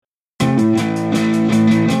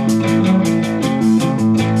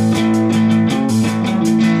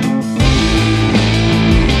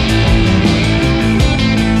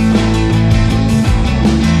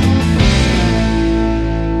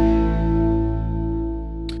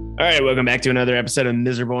All right, welcome back to another episode of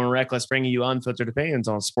Miserable and Reckless, bringing you unfiltered opinions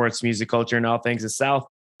on sports, music, culture, and all things the South.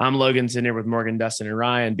 I'm Logan, sitting here with Morgan, Dustin, and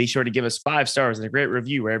Ryan. Be sure to give us 5 stars and a great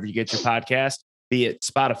review wherever you get your podcast, be it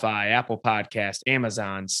Spotify, Apple Podcast,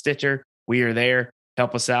 Amazon, Stitcher. We are there.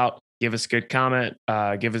 Help us out. Give us a good comment.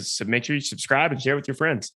 Make sure you subscribe and share with your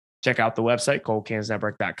friends. Check out the website,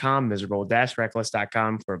 coldcansnetwork.com,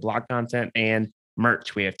 miserable-reckless.com for blog content and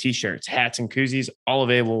merch. We have t-shirts, hats, and koozies, all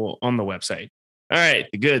available on the website. All right,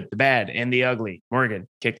 the good, the bad, and the ugly. Morgan,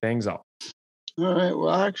 kick things off. All right.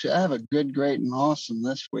 Well, actually, I have a good, great, and awesome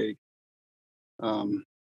this week. Awesome.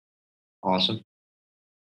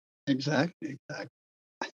 Exactly.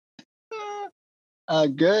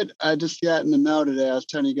 Good. I just got in the mail today. I was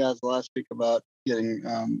telling you guys last week about getting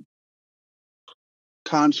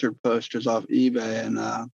concert posters off eBay,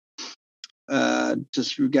 and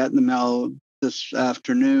just we got in the mail this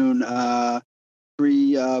afternoon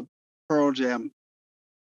 3 Pearl Jam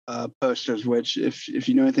posters, which if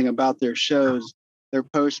you know anything about their shows, their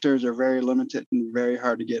posters are very limited and very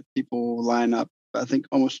hard to get. People line up, I think,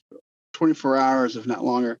 almost 24 hours, if not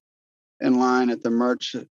longer, in line at the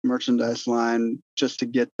merchandise line just to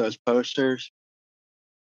get those posters.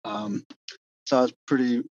 So I was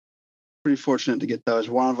pretty fortunate to get those.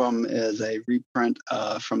 One of them is a reprint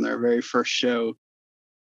from their very first show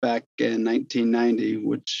back in 1990,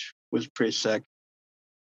 which was pretty sick.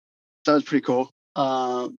 That was pretty cool.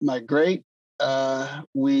 My great,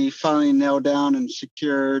 we finally nailed down and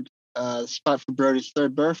secured a spot for Brody's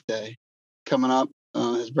 3rd birthday coming up.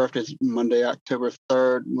 His birthday is Monday, October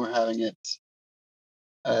 3rd, and we're having it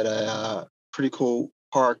at a pretty cool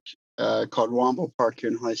park called Womble Park here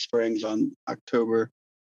in Holly Springs on October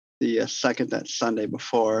the 2nd, that Sunday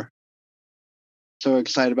before. So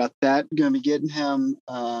excited about that. Going to be getting him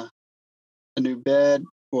a new bed.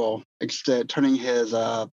 Well, turning his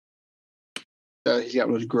he got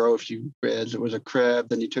those grow a few beds. It was a crib.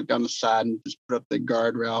 Then he took down the side and just put up the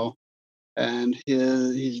guardrail. And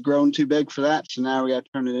he's grown too big for that. So now we got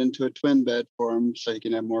to turn it into a twin bed for him so he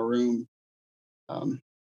can have more room. I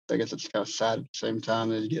guess it's kind of sad at the same time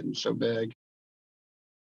that he's getting so big.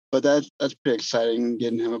 But that's pretty exciting,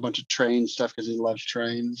 getting him a bunch of train stuff because he loves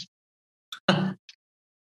trains. And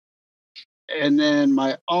then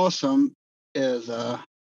my awesome is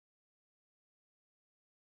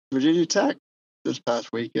Virginia Tech this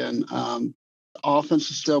past weekend. The offense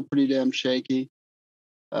is still pretty damn shaky,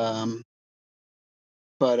 but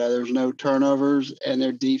there's no turnovers, and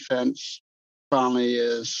their defense finally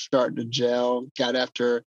is starting to gel. Got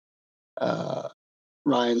after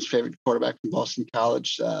Ryan's favorite quarterback from Boston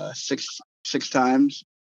College six times,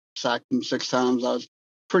 sacked him 6 times. I was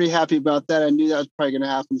pretty happy about that. I knew that was probably going to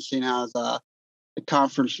happen, seeing how the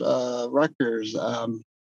conference Rutgers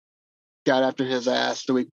got after his ass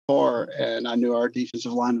the week before, and I knew our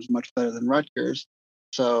defensive line was much better than Rutgers,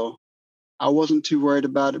 so I wasn't too worried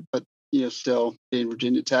about it. But still being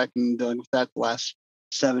Virginia Tech and dealing with that the last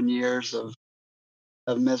 7 years of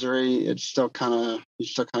misery, it's still kind of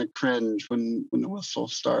cringe when the whistle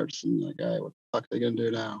starts and you're like, all right, what the fuck are they gonna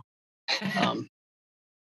do now?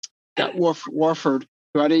 Got Warford,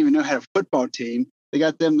 who I didn't even know had a football team. They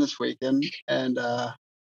got them this weekend, and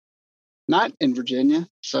not in Virginia.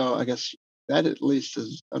 So I guess that at least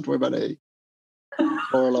is, I'm worried about a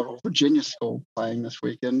lower level Virginia school playing this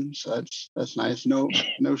weekend. So that's nice. No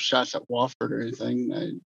shots at Wofford or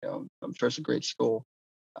anything. I'm sure it's a great school.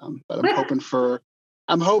 But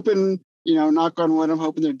I'm hoping, knock on wood, I'm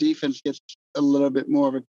hoping their defense gets a little bit more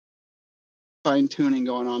of a fine tuning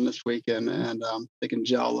going on this weekend, and they can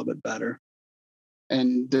gel a little bit better.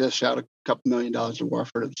 And dish out a couple $1 million to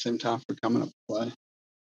Warford at the same time for coming up to play.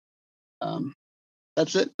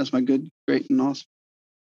 That's it. That's my good, great, and awesome.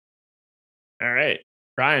 All right,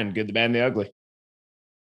 Ryan, good, the bad, and the ugly.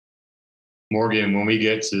 Morgan, when we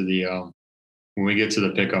get to the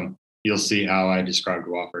pick'em, you'll see how I described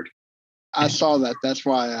Wofford. I saw that. That's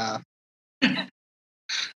why. I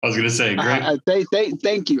was gonna say, great.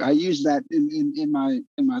 Thank you. I used that in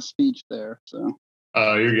my speech there. So.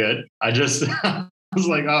 Oh, you're good. I was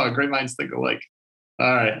like, oh, great minds think alike.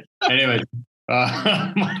 All right. Anyway,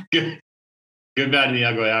 my good, bad, and the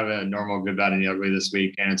ugly. I have a normal good, bad, and the ugly this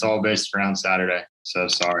week, and it's all based around Saturday. So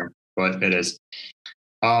sorry, but it is.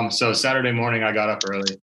 So Saturday morning, I got up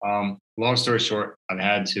early. Long story short, I've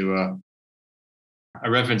had to. I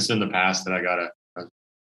referenced in the past that I got a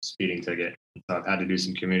speeding ticket, so I've had to do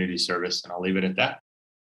some community service, and I'll leave it at that.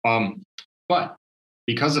 But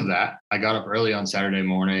because of that, I got up early on Saturday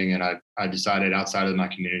morning, and I decided outside of my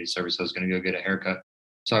community service, I was going to go get a haircut.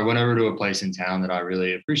 So I went over to a place in town that I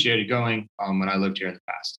really appreciated going when I lived here in the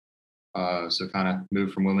past. So kind of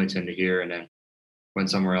moved from Wilmington to here, and then went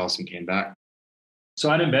somewhere else and came back. So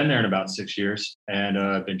I hadn't been there in about 6 years, and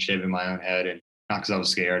I've been shaving my own head, and not because I was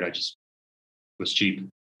scared, I just was cheap.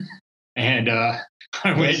 And I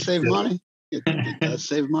went to save money. It does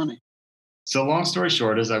save money. So long story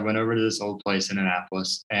short is I went over to this old place in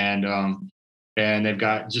Annapolis, and they've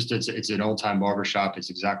got just it's an old time barbershop. It's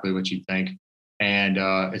exactly what you'd think, and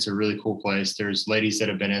it's a really cool place. There's ladies that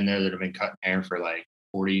have been in there that have been cutting hair for like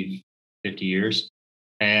 40, 50 years,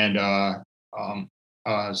 and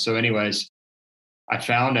so anyways, I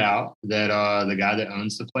found out that the guy that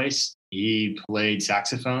owns the place, he played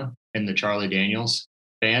saxophone in the Charlie Daniels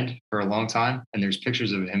band for a long time, and there's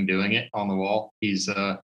pictures of him doing it on the wall. He's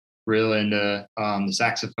real into the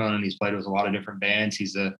saxophone, and he's played with a lot of different bands.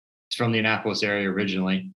 He's from the Annapolis area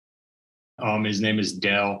originally. His name is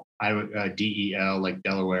Del, Del, like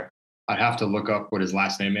Delaware. I'd have to look up what his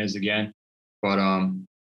last name is again, but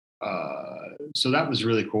so that was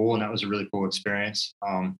really cool, and that was a really cool experience.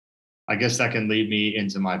 I guess that can lead me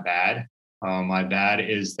into my bad. My bad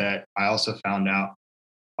is that I also found out,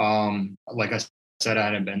 like I said, I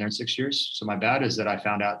hadn't been there in 6 years. So my bad is that I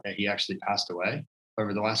found out that he actually passed away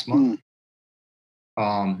over the last month.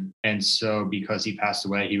 And so because he passed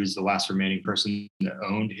away, he was the last remaining person that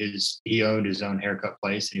owned his own haircut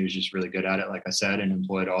place, and he was just really good at it, like I said, and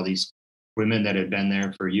employed all these women that had been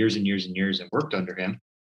there for years and years and years and worked under him.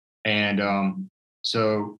 And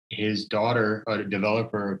so his daughter, a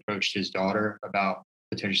developer, approached his daughter about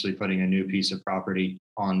potentially putting a new piece of property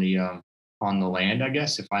on the land, I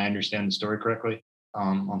guess, if I understand the story correctly,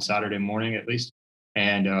 on Saturday morning at least.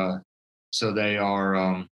 And so they're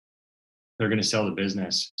going to sell the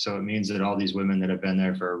business. So it means that all these women that have been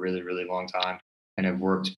there for a really, really long time and have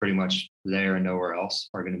worked pretty much there and nowhere else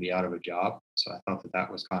are going to be out of a job. So I thought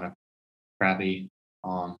that was kind of crappy.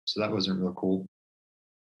 So that wasn't real cool.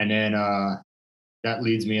 And then that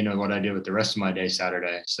leads me into what I did with the rest of my day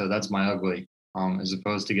Saturday. So that's my ugly, as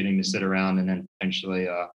opposed to getting to sit around and then potentially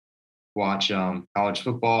watch college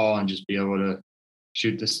football and just be able to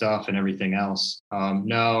shoot the stuff and everything else.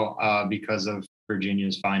 No, because of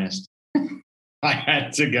Virginia's finest, I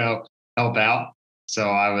had to go help out. So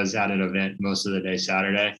I was at an event most of the day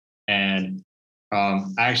Saturday, and I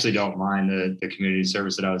actually don't mind the community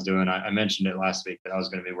service that I was doing. I mentioned it last week that I was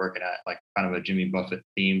going to be working at like kind of a Jimmy Buffett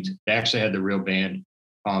themed. They actually had the real band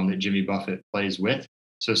that Jimmy Buffett plays with.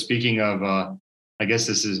 So speaking of, I guess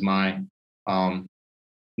this is my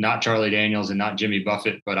not Charlie Daniels and not Jimmy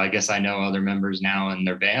Buffett, but I guess I know other members now in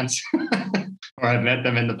their bands, or I've met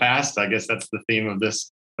them in the past. I guess that's the theme of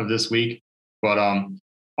this week. But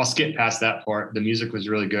I'll skip past that part. The music was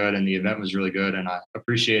really good, and the event was really good, and I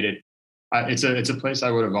appreciated. It's a place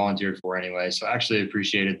I would have volunteered for anyway. So I actually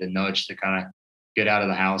appreciated the nudge to kind of get out of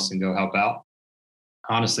the house and go help out.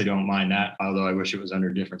 Honestly, don't mind that, although I wish it was under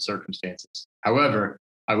different circumstances. However,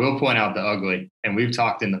 I will point out the ugly, and we've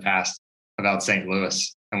talked in the past about St.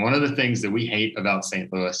 Louis. And one of the things that we hate about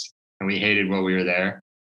St. Louis, and we hated while we were there,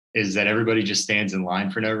 is that everybody just stands in line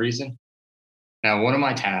for no reason. Now, one of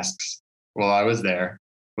my tasks while I was there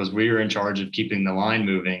was we were in charge of keeping the line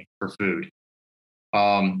moving for food.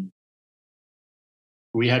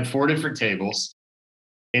 We had 4 different tables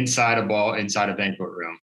inside a banquet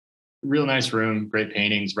room. Real nice room, great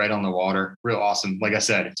paintings, right on the water, real awesome. Like I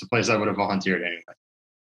said, it's a place I would have volunteered anyway.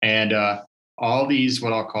 And all these,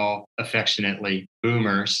 what I'll call affectionately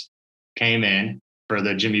boomers, came in for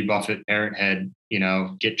the Jimmy Buffett Parrot Head,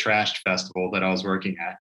 Get Trashed festival that I was working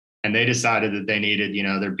at. And they decided that they needed,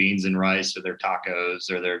 their beans and rice or their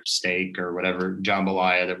tacos or their steak or whatever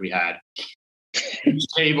jambalaya that we had. Each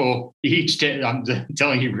table, I'm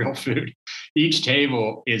telling you real food. Each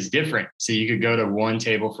table is different. So you could go to one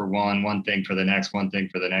table for one thing for the next, one thing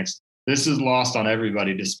for the next. This is lost on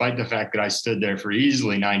everybody, despite the fact that I stood there for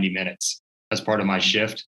easily 90 minutes as part of my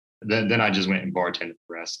shift. Then I just went and bartended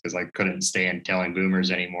the rest because I couldn't stand telling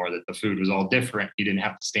boomers anymore that the food was all different. You didn't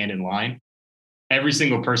have to stand in line. Every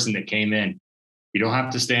single person that came in, you don't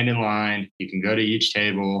have to stand in line. You can go to each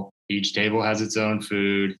table. Each table has its own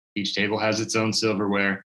food. Each table has its own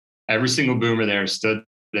silverware. Every single boomer there stood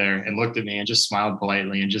there and looked at me and just smiled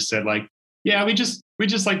politely and just said, like, yeah, we just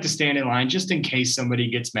like to stand in line just in case somebody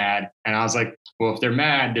gets mad. And I was like, well, if they're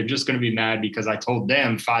mad, they're just going to be mad because I told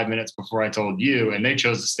them 5 minutes before I told you, and they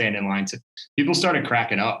chose to stand in line. People started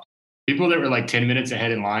cracking up. People that were like 10 minutes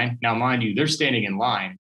ahead in line. Now, mind you, they're standing in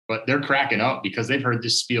line, but they're cracking up because they've heard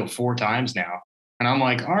this spiel 4 times now. And I'm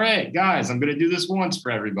like, all right, guys, I'm going to do this once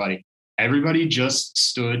for everybody. Everybody just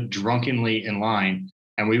stood drunkenly in line.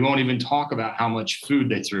 And we won't even talk about how much food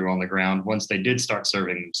they threw on the ground once they did start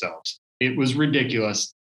serving themselves. It was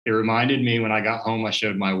ridiculous. It reminded me when I got home, I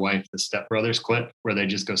showed my wife the Step Brothers clip where they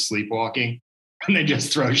just go sleepwalking. and they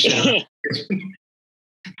just throw shit.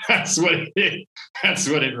 That's what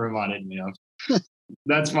it reminded me of.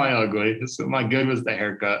 That's my ugly. So my good was the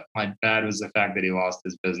haircut. My bad was the fact that he lost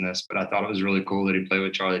his business, but I thought it was really cool that he played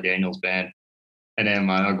with Charlie Daniels band. And then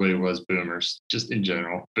my ugly was boomers, just in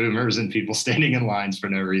general. Boomers and people standing in lines for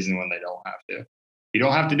no reason when they don't have to. You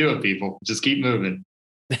don't have to do it, people. Just keep moving.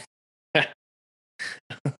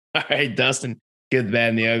 All right, Dustin. Good, the bad,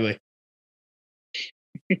 and the ugly.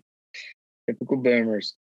 Typical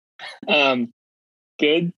boomers.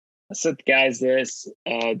 Good. I sent the guys this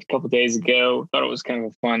a couple days ago. Thought it was kind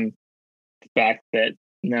of a fun fact that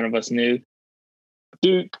none of us knew.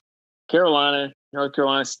 Duke, Carolina, North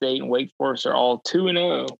Carolina State, and Wake Forest are all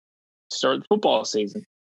 2-0 to start the football season.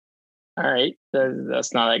 All right,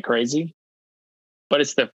 that's not that crazy. But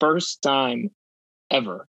it's the first time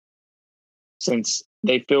ever since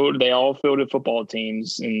they all fielded football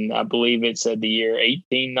teams, and I believe it said the year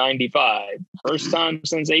 1895. First time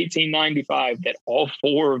since 1895 that all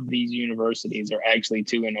four of these universities are actually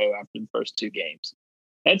 2-0 after the first two games.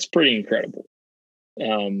 That's pretty incredible.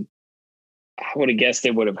 I would have guessed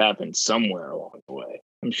it would have happened somewhere along the way.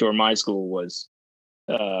 I'm sure my school was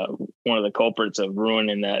one of the culprits of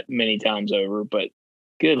ruining that many times over, but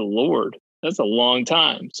good Lord, that's a long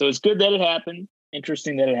time. So it's good that it happened.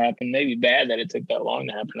 Interesting that it happened. Maybe bad that it took that long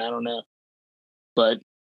to happen. I don't know. But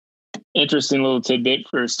interesting little tidbit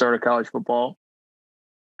for the start of college football.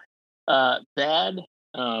 Bad.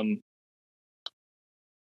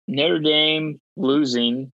 Notre Dame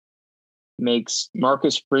losing makes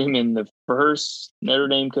Marcus Freeman the first Notre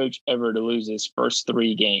Dame coach ever to lose his first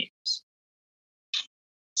 3 games.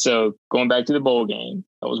 So going back to the bowl game,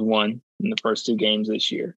 that was one in the first 2 games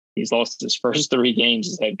this year. He's lost his first 3 games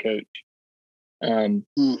as head coach.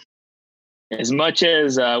 As much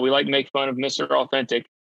as we like to make fun of Mr. Authentic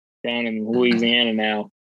down in Louisiana now,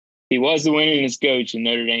 he was the winningest coach in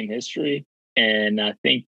Notre Dame history. And I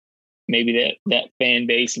think maybe that fan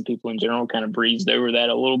base and people in general kind of breezed over that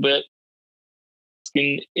a little bit.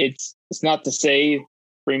 It's not to say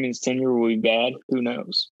Freeman's tenure will be bad. Who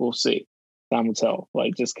knows? We'll see. Time will tell.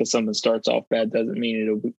 Like, just because something starts off bad doesn't mean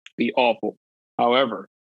it'll be awful. However,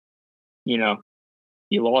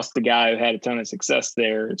 you lost the guy who had a ton of success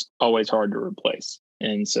there. It's always hard to replace.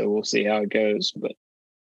 And so we'll see how it goes. But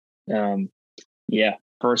yeah,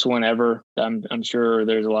 first one ever. I'm sure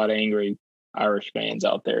there's a lot of angry Irish fans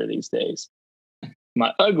out there these days.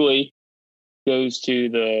 My ugly goes to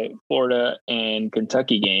the Florida and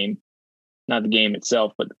Kentucky game. Not the game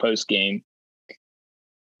itself, but the post game.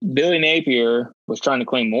 Billy Napier was trying to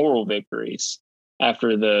claim moral victories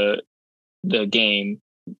after the game,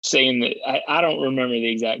 saying that I don't remember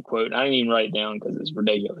the exact quote. I didn't even write it down because it's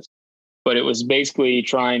ridiculous. But it was basically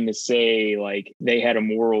trying to say, like, they had a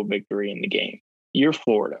moral victory in the game. You're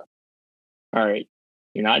Florida. All right.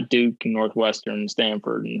 You're not Duke and Northwestern,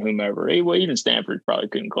 Stanford, and whomever. Well, even Stanford probably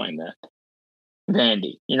couldn't claim that.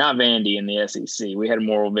 Vandy. You're not Vandy in the SEC. We had a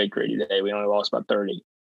moral victory today. We only lost by 30.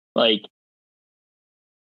 Like,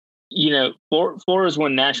 Florida's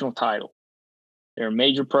won national title. They're a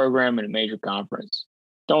major program and a major conference.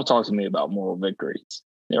 Don't talk to me about moral victories.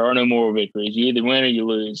 There are no moral victories. You either win or you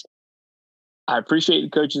lose. I appreciate the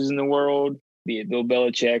coaches in the world, be it Bill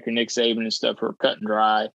Belichick or Nick Saban and stuff, who are cut and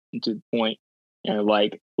dry and to the point. And they're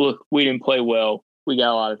like, look, we didn't play well. We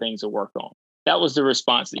got a lot of things to work on. That was the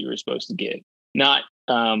response that you were supposed to give. Not,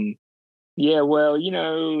 yeah, well,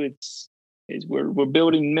 it's we're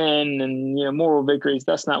building men and, moral victories.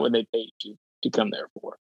 That's not what they paid you to come there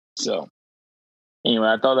for. So anyway,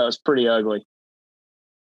 I thought that was pretty ugly.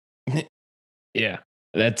 Yeah,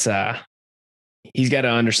 that's he's got to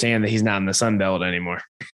understand that he's not in the Sun Belt anymore.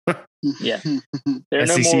 Yeah, there are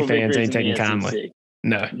SEC no fans ain't taking kindly.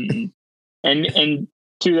 No. Mm-hmm. And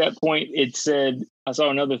to that point, it said, I saw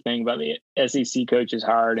another thing about the SEC coaches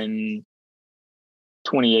hired in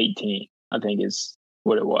 2018, I think is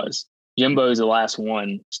what it was. Jimbo's the last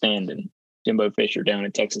one standing. Jimbo Fisher down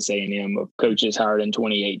at Texas A&M of coaches hired in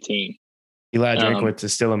 2018. Eli Drinkwitz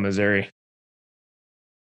is still in Missouri.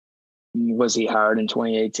 Was he hired in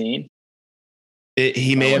 2018?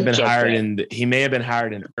 He may have been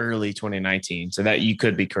hired in early 2019. So that you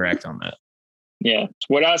could be correct on that. Yeah.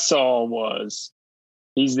 What I saw was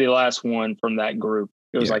he's the last one from that group.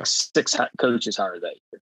 It was like 6 coaches hired that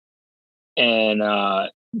year. And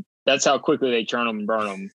that's how quickly they churn them and burn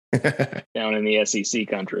them down in the SEC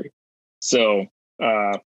country. So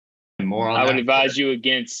I would advise you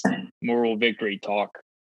against moral victory talk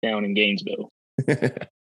down in Gainesville.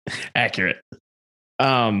 Accurate.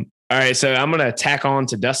 All right. So I'm going to tack on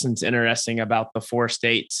to Dustin's interesting about the 4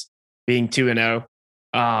 states being 2-0.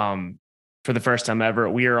 for the first time ever,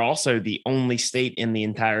 we are also the only state in the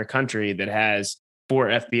entire country that has 4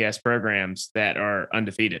 FBS programs that are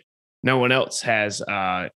undefeated. No one else has.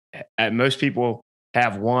 Most people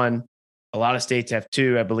have 1. A lot of states have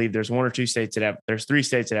 2. I believe there's 1 or 2 states that have. There's 3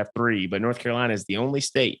 states that have 3, but North Carolina is the only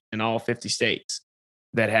state in all 50 states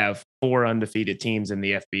that have 4 undefeated teams in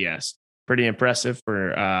the FBS. Pretty impressive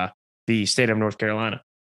for the state of North Carolina.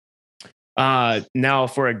 Now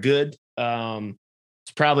for a good,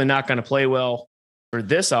 it's probably not going to play well for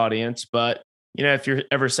this audience, but if you're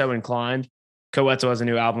ever so inclined, Coetzal has a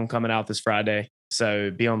new album coming out this Friday, so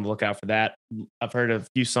be on the lookout for that. I've heard a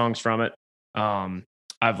few songs from it.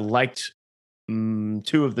 I've liked 2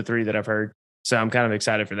 of the 3 that I've heard, so I'm kind of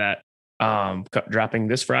excited for that. Dropping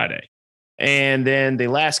this Friday. And then the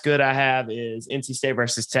last good I have is NC State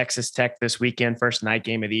versus Texas Tech this weekend, first night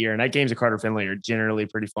game of the year. Night games at Carter Finley are generally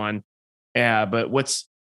pretty fun. But what's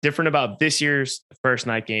different about this year's first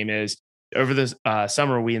night game is over the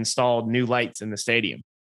summer, we installed new lights in the stadium.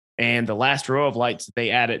 And the last row of lights that they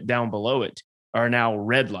added down below it are now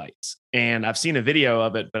red lights. And I've seen a video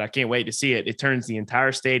of it, but I can't wait to see it. It turns the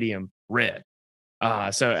entire stadium red.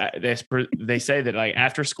 So they say that like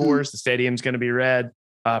after scores, the stadium's going to be red.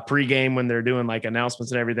 Pre-game when they're doing like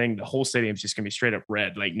announcements and everything, the whole stadium's just going to be straight up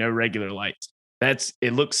red, like no regular lights.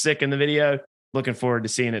 It looks sick in the video. Looking forward to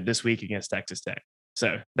seeing it this week against Texas Tech.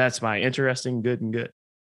 So that's my interesting, good and good.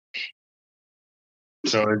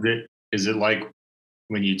 So is it like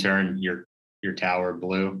when you turn your tower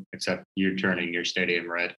blue, except you're turning your stadium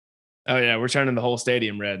red? Oh yeah, we're turning the whole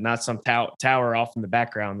stadium red, not some tower off in the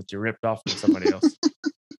background that you ripped off from somebody else.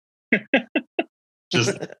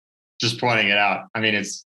 just pointing it out. I mean,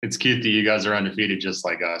 it's cute that you guys are undefeated just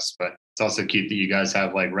like us, but it's also cute that you guys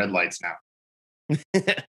have like red lights now.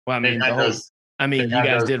 Well, I mean, you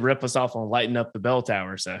guys did rip us off on lighting up the bell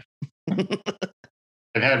tower, so.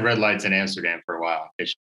 I've had red lights in Amsterdam for a while. They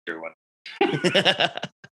sure went.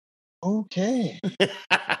 Okay.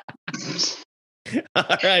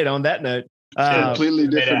 All right. On that note, completely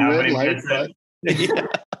different red light. But...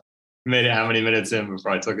 Made it how many minutes in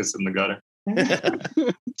before I took us in the gutter?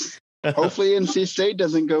 Hopefully, NC State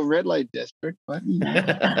doesn't go red light district. But...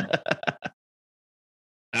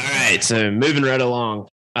 All right. So moving right along,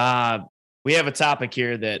 we have a topic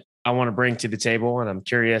here that I want to bring to the table, and I'm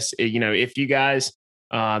curious, if you guys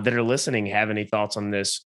that are listening have any thoughts on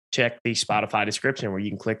this. Check the Spotify description where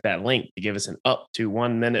you can click that link to give us an up to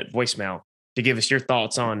 1 minute voicemail to give us your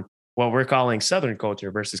thoughts on what we're calling Southern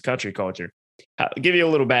culture versus country culture. I'll give you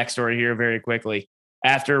a little backstory here very quickly.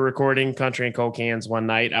 After recording Country and Cold Cans one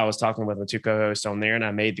night, I was talking with my 2 co-hosts on there, and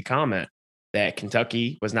I made the comment that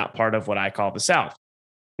Kentucky was not part of what I call the South.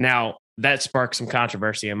 Now, that sparked some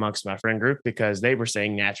controversy amongst my friend group because they were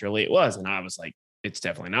saying naturally it was, and I was like, it's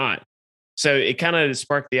definitely not. So it kind of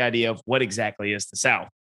sparked the idea of what exactly is the South?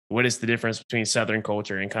 What is the difference between Southern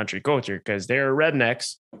culture and country culture? Because there are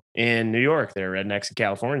rednecks in New York, there are rednecks in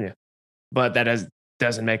California, but that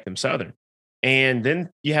doesn't make them Southern. And then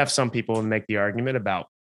you have some people who make the argument about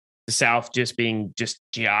the South just being just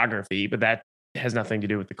geography, but that has nothing to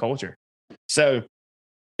do with the culture. So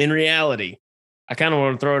in reality, I kind of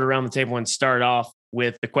want to throw it around the table and start off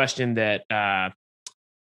with the question that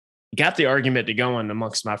got the argument to going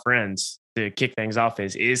amongst my friends to kick things off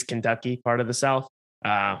is Kentucky part of the South?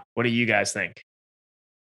 What do you guys think?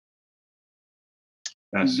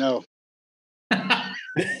 Yes. No.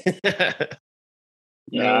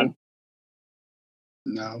 Yeah.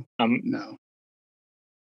 No. No.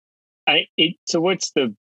 So what's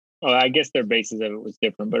well, I guess their basis of it was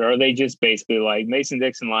different, but are they just basically like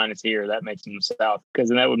Mason-Dixon line is here, that makes them the South? Because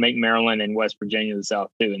then that would make Maryland and West Virginia the South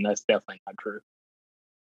too, and that's definitely not true.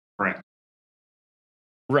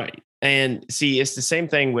 Right. And see, it's the same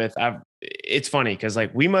thing with, it's funny because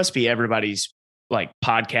like we must be everybody's like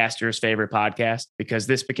podcaster's favorite podcast because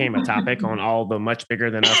this became a topic on all the Much Bigger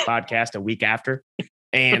Than Us podcast a week after.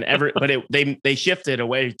 And they shifted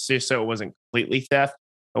away so it wasn't completely theft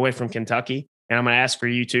away from Kentucky. And I'm going to ask for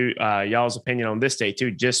you two, y'all's opinion on this state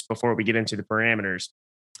too, just before we get into the parameters.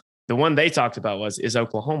 The one they talked about is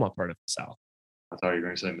Oklahoma part of the South? I thought you were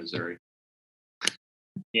going to say Missouri.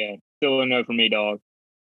 Yeah, still a no for me, dog.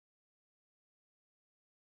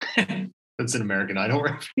 That's an American Idol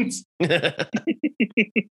reference.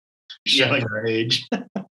 Showing her age.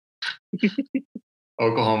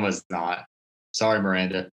 Oklahoma's not. Sorry,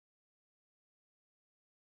 Miranda.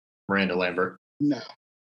 Miranda Lambert. No.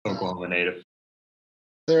 Oklahoma native.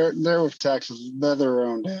 They're with Texas. They're their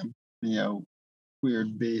own damn,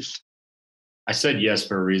 weird beast. I said yes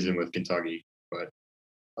for a reason with Kentucky, but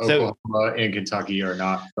Oklahoma and Kentucky are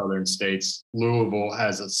not southern states. Louisville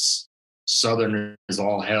has a southern is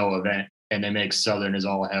all hell event and they make Southern as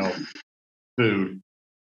all hell food,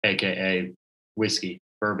 aka whiskey,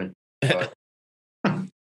 bourbon. But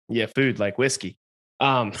Yeah, food like whiskey.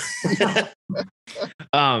 Um,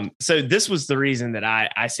 so this was the reason that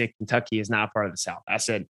I say Kentucky is not part of the South. I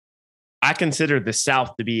said I consider the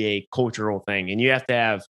South to be a cultural thing, and you have to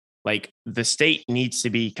have like the state needs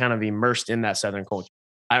to be kind of immersed in that Southern culture.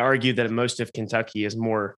 I argue that most of Kentucky is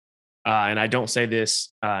more, and I don't say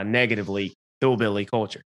this negatively, hillbilly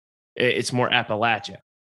culture. It's more Appalachia.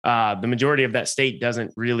 The majority of that state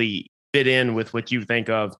doesn't really fit in with what you think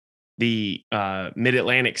of the Mid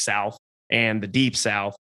Atlantic South and the Deep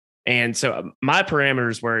South. And so my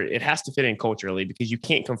parameters were it has to fit in culturally because you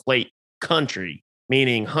can't conflate country,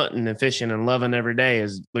 meaning hunting and fishing and loving every day,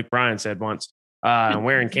 as Luke Bryan said once, and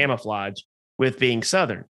wearing camouflage with being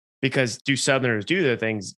Southern. Because do Southerners do their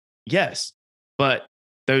things? Yes. But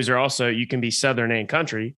those are also, you can be Southern and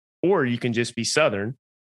country, or you can just be Southern,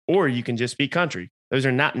 or you can just be country. Those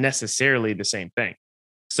are not necessarily the same thing.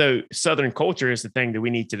 So Southern culture is the thing that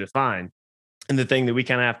we need to define and the thing that we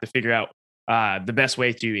kind of have to figure out the best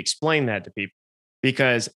way to explain that to people.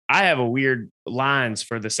 Because I have a weird lines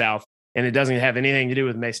for the South, and it doesn't have anything to do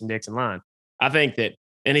with Mason-Dixon line. I think that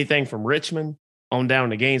anything from Richmond on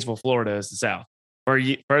down to Gainesville, Florida is the South.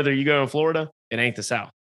 Further you go in Florida, it ain't the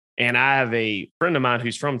South. And I have a friend of mine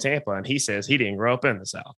who's from Tampa, and he says he didn't grow up in the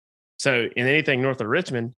South. So in anything north of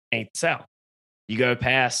Richmond ain't the South. You go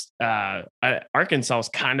past Arkansas is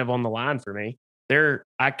kind of on the line for me.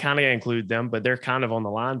 I kind of include them, but they're kind of on the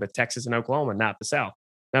line. But Texas and Oklahoma, not the South.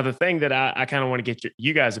 Now, the thing that I kind of want to get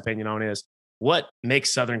you guys' opinion on is what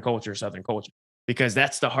makes Southern culture Southern culture? Because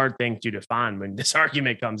that's the hard thing to define when this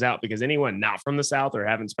argument comes out. Because anyone not from the South or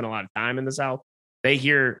haven't spent a lot of time in the South, they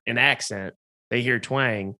hear an accent, they hear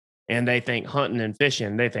twang, and they think hunting and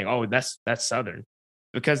fishing. They think, oh, that's Southern,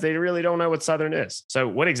 because they really don't know what Southern is. So,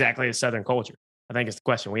 what exactly is Southern culture? I think it's the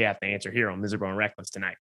question we have to answer here on Miserable and Reckless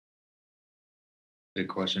tonight. Good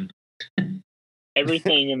question.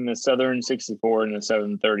 Everything in the Southern 64 and the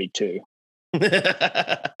Southern 32.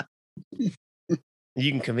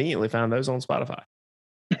 You can conveniently find those on Spotify.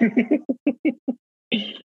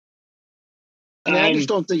 I just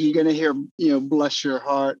don't think you're going to hear, bless your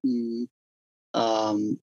heart and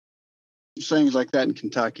things like that in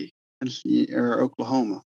Kentucky or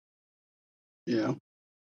Oklahoma.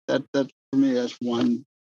 That for me, that's one,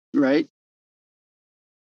 right?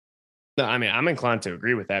 No, I mean, I'm inclined to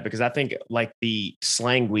agree with that because I think like the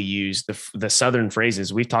slang we use, the Southern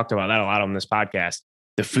phrases, we've talked about that a lot on this podcast,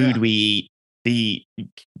 the food we eat, the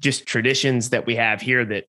just traditions that we have here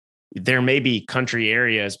that there may be country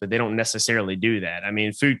areas, but they don't necessarily do that. I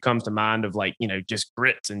mean, food comes to mind of like, just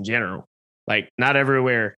grits in general. Like not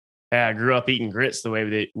everywhere I grew up eating grits the way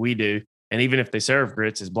that we do. And even if they serve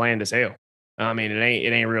grits, it's bland as hell. I mean, it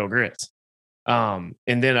ain't real grits. And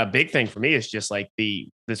then a big thing for me is just like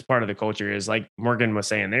this part of the culture is like Morgan was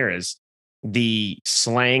saying there is the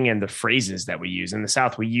slang and the phrases that we use. In the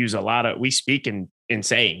South, we speak in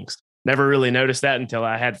sayings. Never really noticed that until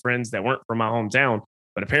I had friends that weren't from my hometown,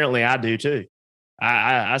 but apparently I do too.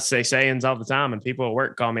 I say sayings all the time and people at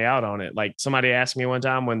work call me out on it. Like somebody asked me one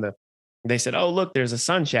time when they said, oh, look, there's a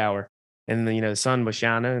sun shower. And the sun was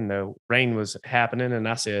shining and the rain was happening. And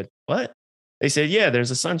I said, what? They said, yeah,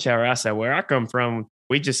 there's a sun shower. I said, where I come from,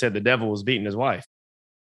 we just said the devil was beating his wife.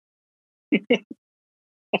 We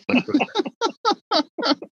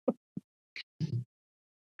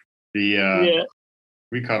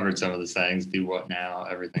covered some of the sayings, do what now,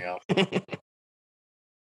 everything else.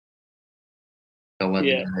 Don't let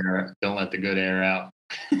the good air out.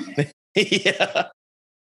 Yeah.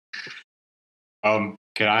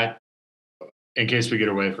 Can I, in case we get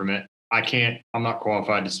away from it, I'm not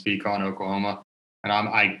qualified to speak on Oklahoma, and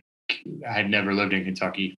I had never lived in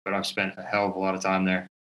Kentucky, but I've spent a hell of a lot of time there.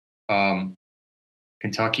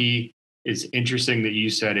 Kentucky is interesting that you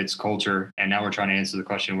said it's culture, and now we're trying to answer the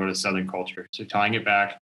question, what is Southern culture? So tying it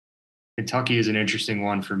back, Kentucky is an interesting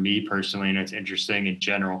one for me personally, and it's interesting in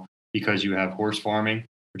general because you have horse farming,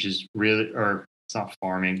 which is really, or it's not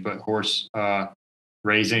farming, but horse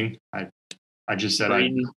raising. I just said I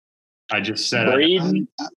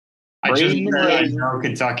know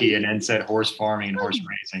Kentucky and then said horse farming and horse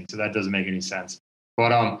raising, so that doesn't make any sense.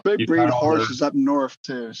 But they breed horses up north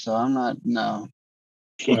too, so I'm not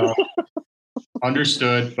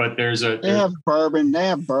understood. But they have bourbon. They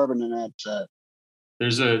have bourbon in that set.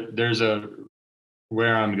 There's a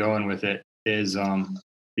where I'm going with it is the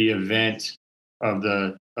event of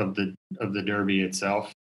the Derby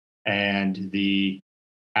itself and the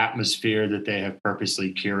atmosphere that they have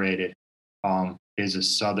purposely curated is a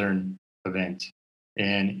Southern event,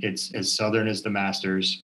 and it's as Southern as the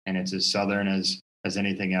Masters, and it's as Southern as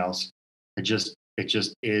anything else. It just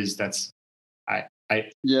is.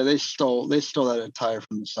 Yeah, they stole that attire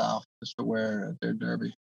from the South just to wear at their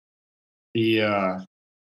derby.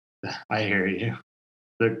 I hear you.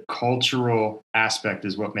 The cultural aspect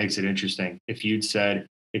is what makes it interesting. If you'd said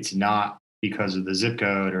it's not because of the zip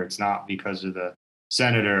code, or it's not because of the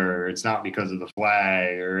senator, or it's not because of the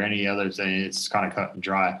flag or any other thing, it's kind of cut and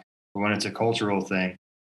dry. But when it's a cultural thing,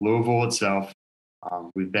 Louisville itself,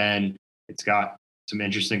 it's got some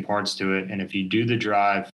interesting parts to it. And if you do the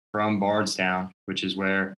drive from Bardstown, which is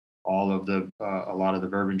where all of a lot of the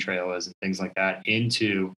Bourbon Trail is and things like that,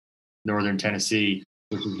 into northern Tennessee,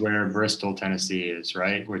 which is where Bristol, Tennessee is,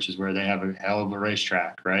 right? Which is where they have a hell of a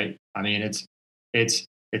racetrack, right? I mean, it's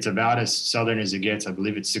about as Southern as it gets. I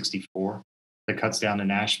believe it's 64 that cuts down to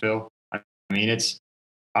Nashville. I mean,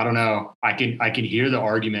 I don't know. I can hear the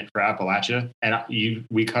argument for Appalachia, and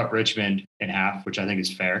we cut Richmond in half, which I think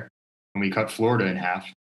is fair, and we cut Florida in half.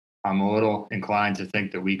 I'm a little inclined to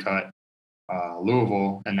think that we cut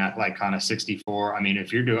Louisville and that like kind of 64. I mean,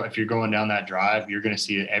 if you're going down that drive, you're going to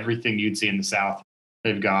see everything you'd see in the South.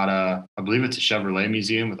 They've got I believe it's a Chevrolet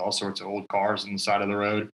museum with all sorts of old cars on the side of the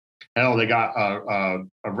road. Hell, they got a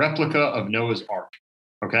replica of Noah's Ark.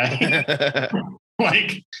 Okay,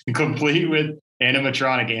 like complete with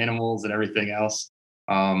animatronic animals and everything else.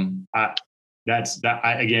 I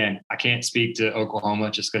can't speak to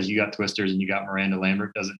Oklahoma just because you got Twisters and you got Miranda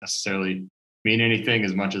Lambert doesn't necessarily mean anything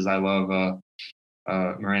as much as I love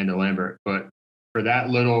Miranda Lambert. But for that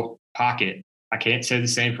little pocket, I can't say the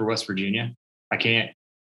same for West Virginia. I can't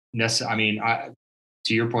necessarily. I mean,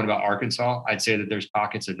 to your point about Arkansas, I'd say that there's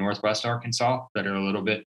pockets of Northwest Arkansas that are a little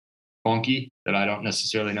bit funky that I don't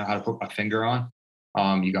necessarily know how to put my finger on.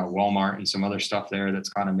 You got Walmart and some other stuff there that's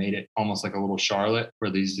kind of made it almost like a little Charlotte, where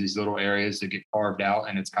these little areas that get carved out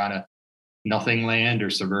and it's kind of nothing land or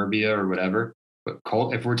suburbia or whatever. But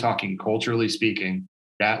if we're talking culturally speaking,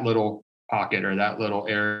 that little pocket or that little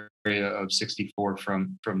area of 64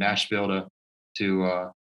 from Nashville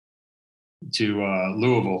to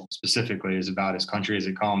Louisville specifically is about as country as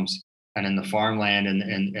it comes. And in the farmland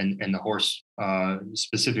and the horse,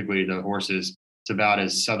 specifically the horses, it's about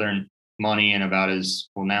as Southern money and about as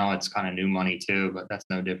well. Now it's kind of new money too, but that's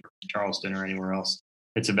no different from Charleston or anywhere else.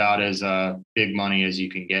 It's about as big money as you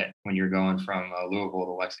can get when you're going from Louisville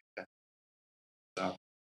to Lexington. So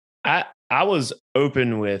I was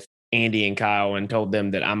open with Andy and Kyle and told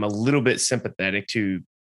them that I'm a little bit sympathetic to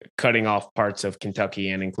cutting off parts of Kentucky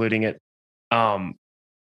and including it.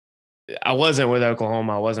 I wasn't with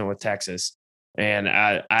Oklahoma. I wasn't with Texas. And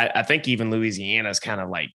I think even Louisiana is kind of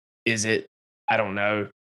like, is it? I don't know.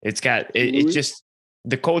 It's just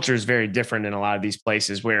the culture is very different in a lot of these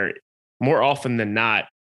places where more often than not,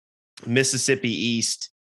 Mississippi East,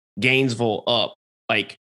 Gainesville up,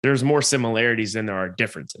 like there's more similarities than there are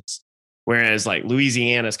differences. Whereas like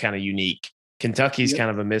Louisiana is kind of unique. Kentucky's kind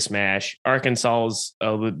of a mismatch. Arkansas is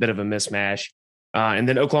a bit of a mismatch. And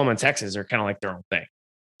then Oklahoma and Texas are kind of like their own thing.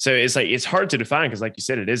 So it's hard to define because, like you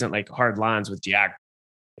said, it isn't like hard lines with geography.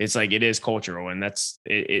 It's like it is cultural, and that's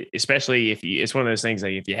it. Especially if it's one of those things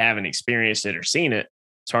like if you haven't experienced it or seen it,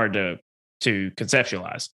 it's hard to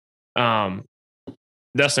conceptualize.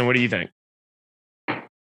 Dustin, what do you think? I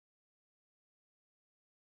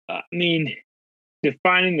mean,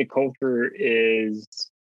 defining the culture is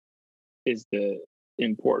the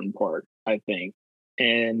important part, I think,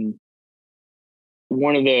 and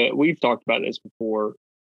we've talked about this before.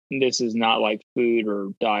 This is not like food or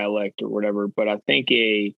dialect or whatever, but I think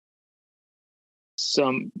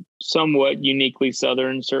somewhat uniquely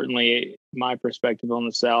Southern, certainly my perspective on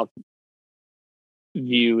the South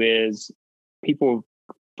view is people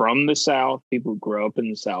from the South, people who grow up in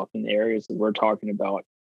the South in the areas that we're talking about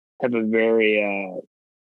have a very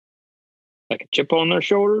like a chip on their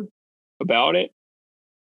shoulder about it,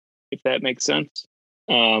 if that makes sense.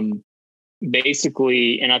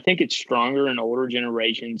 Basically, and I think it's stronger in older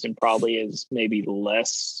generations and probably is maybe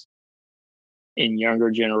less in younger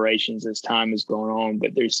generations as time is going on,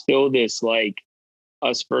 but there's still this like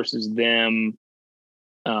us versus them.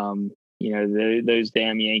 Those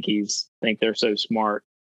damn Yankees think they're so smart,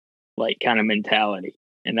 like kind of mentality.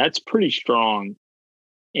 And that's pretty strong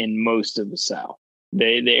in most of the South.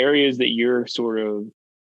 The areas that you're sort of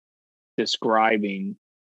describing,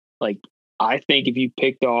 like I think if you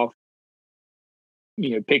pick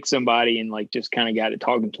somebody and like just kind of got it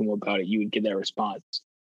talking to them about it, you would get that response.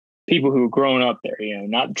 People who have grown up there,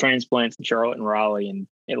 not the transplants in Charlotte and Raleigh and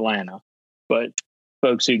Atlanta, but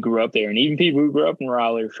folks who grew up there, and even people who grew up in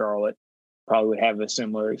Raleigh or Charlotte probably have a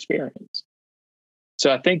similar experience.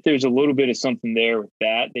 So I think there's a little bit of something there with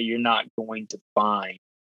that you're not going to find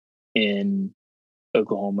in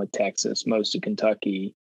Oklahoma, Texas, most of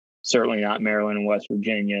Kentucky, certainly not Maryland and West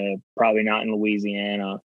Virginia, probably not in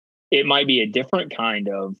Louisiana. It might be a different kind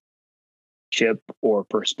of chip or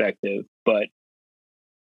perspective, but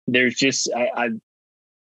there's just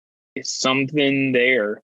it's something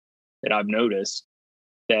there that I've noticed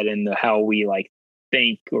that in the how we like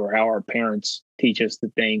think or how our parents teach us to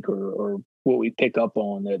think or what we pick up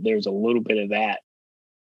on, that there's a little bit of that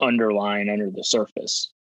underlying under the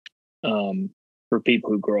surface for people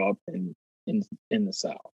who grow up in the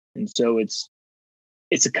South. And so it's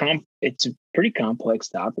a pretty complex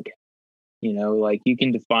topic. You know, like you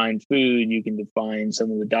can define food, you can define some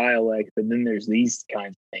of the dialects, but then there's these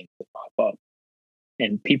kinds of things that pop up.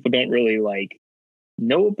 And people don't really like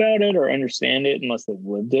know about it or understand it unless they've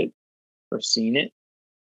lived it or seen it.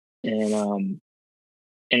 And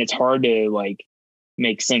it's hard to like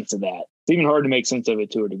make sense of that. It's even hard to make sense of it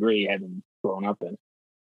to a degree, having grown up in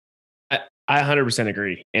it. I 100%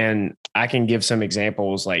 agree. And I can give some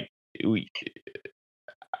examples. Like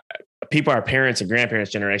people, our parents and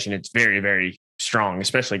grandparents generation, it's very, very strong,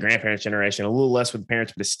 especially grandparents generation, a little less with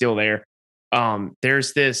parents, but it's still there.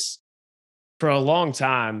 There's this, for a long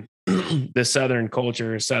time, the Southern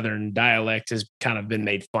culture, Southern dialect has kind of been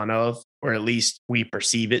made fun of, or at least we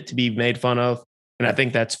perceive it to be made fun of. And I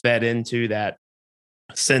think that's fed into that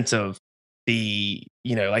sense of the,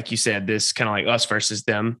 you know, like you said, this kind of like us versus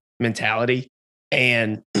them mentality.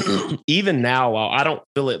 And even now, while I don't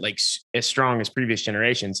feel it like as strong as previous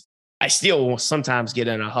generations, I still sometimes get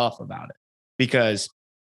in a huff about it because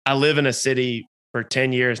I live in a city for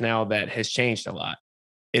 10 years now that has changed a lot.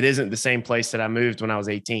 It isn't the same place that I moved when I was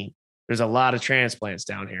 18. There's a lot of transplants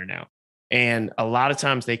down here now. And a lot of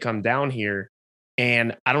times they come down here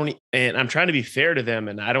and I'm trying to be fair to them.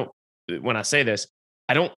 And when I say this,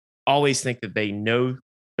 I don't always think that they know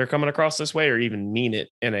they're coming across this way or even mean it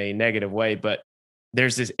in a negative way. But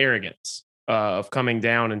there's this arrogance of coming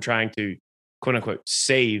down and trying to, quote unquote,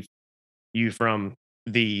 save you from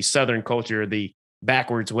the Southern culture, the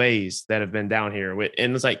backwards ways that have been down here.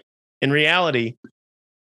 And it's like, in reality,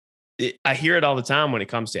 I hear it all the time when it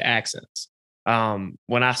comes to accents.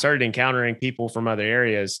 When I started encountering people from other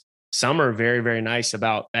areas, some are very, very nice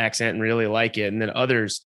about accent and really like it. And then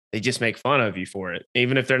others, they just make fun of you for it.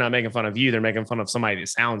 Even if they're not making fun of you, they're making fun of somebody that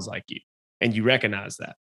sounds like you. And you recognize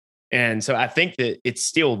that. And so I think that it's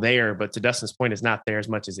still there, but to Dustin's point, it's not there as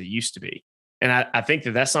much as it used to be. And I think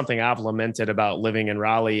that that's something I've lamented about living in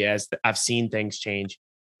Raleigh as I've seen things change,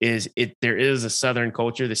 there is a Southern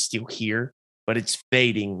culture that's still here, but it's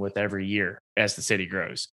fading with every year as the city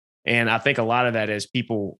grows. And I think a lot of that is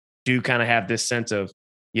people do kind of have this sense of,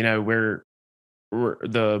 you know, where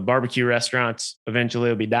the barbecue restaurants eventually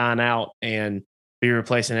will be dying out and be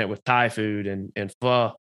replacing it with Thai food and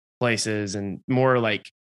pho places and more like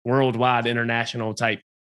worldwide international type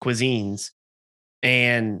cuisines.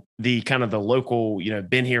 And the kind of the local, you know,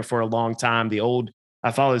 been here for a long time.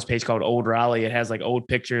 I follow this page called Old Raleigh. It has like old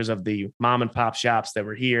pictures of the mom and pop shops that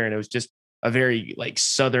were here. And it was just a very like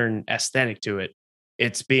Southern aesthetic to it.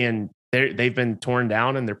 They've been torn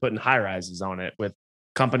down and they're putting high rises on it with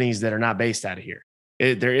companies that are not based out of here.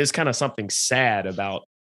 There is kind of something sad about,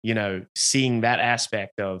 you know, seeing that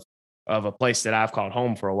aspect of a place that I've called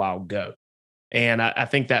home for a while go. And I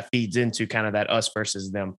think that feeds into kind of that us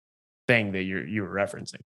versus them thing that you were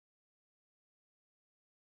referencing.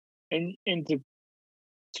 And to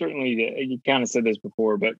certainly, you kind of said this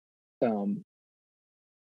before, but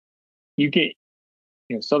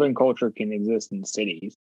Southern culture can exist in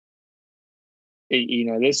cities.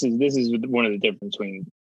 This is one of the difference between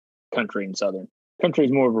country and Southern. Country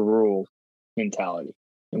is more of a rural mentality,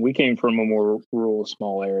 and we came from a more rural,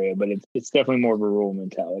 small area, but it's definitely more of a rural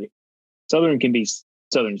mentality. Southern can be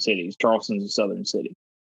Southern cities. Charleston's a Southern city.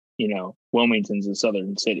 Wilmington's a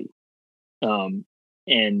Southern city.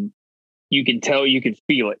 And you can tell, you can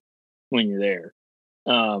feel it when you're there.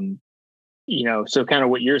 So kind of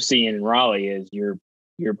what you're seeing in Raleigh is you're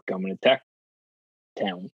becoming a tech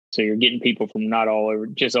town. So you're getting people from not all over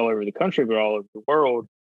the country, but all over the world.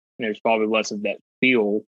 And there's probably less of that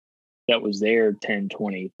feel that was there 10,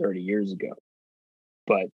 20, 30 years ago.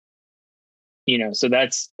 But, so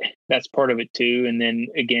that's part of it too. And then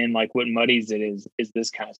again, like what muddies it is this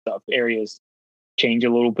kind of stuff. Areas change a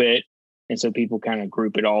little bit. And so people kind of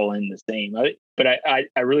group it all in the same. But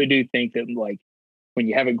I really do think that like when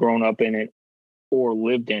you haven't grown up in it or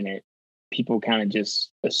lived in it, people kind of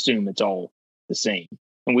just assume it's all the same.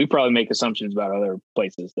 And we probably make assumptions about other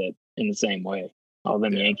places that in the same way. All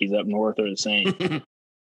them Yankees up north are the same.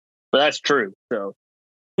 But that's true. So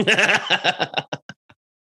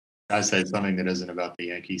I said something that isn't about the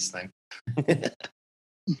Yankees thing.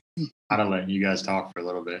 kind of letting you guys talk for a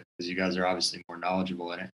little bit because you guys are obviously more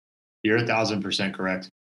knowledgeable in it. You're 1,000% correct.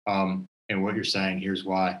 And what you're saying, here's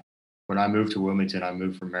why. When I moved to Wilmington, I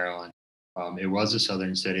moved from Maryland. It was a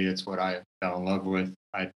southern city. It's what I fell in love with.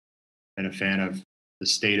 I've been a fan of the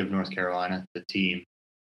state of North Carolina, the team,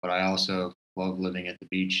 but I also love living at the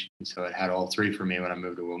beach. And so it had all three for me when I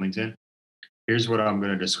moved to Wilmington. Here's what I'm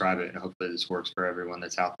going to describe it, and hopefully this works for everyone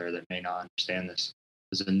that's out there that may not understand this.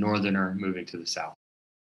 As a northerner moving to the south.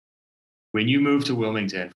 When you move to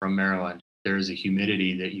Wilmington from Maryland, there is a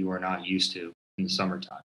humidity that you are not used to in the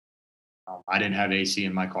summertime. I didn't have AC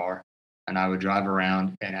in my car, and I would drive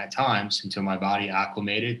around, and at times, until my body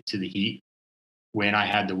acclimated to the heat, when I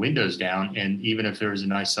had the windows down, and even if there was a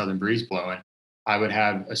nice southern breeze blowing, I would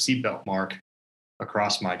have a seatbelt mark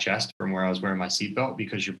across my chest from where I was wearing my seatbelt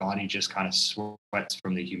because your body just kind of sweats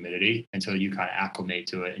from the humidity until you kind of acclimate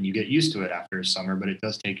to it and you get used to it after a summer, but it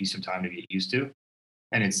does take you some time to get used to.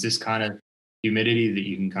 And it's this kind of humidity that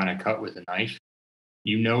you can kind of cut with a knife.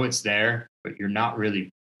 You know it's there, but you're not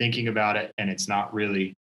really thinking about it. And it's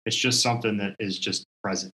just something that is just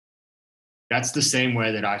present. That's the same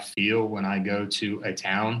way that I feel when I go to a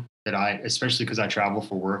town especially because I travel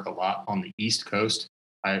for work a lot on the East Coast.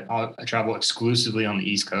 I travel exclusively on the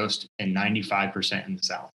East Coast and 95% in the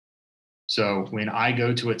South. So when I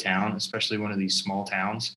go to a town, especially one of these small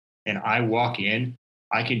towns, and I walk in,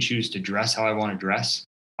 I can choose to dress how I want to dress.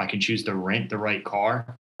 I can choose to rent the right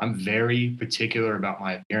car. I'm very particular about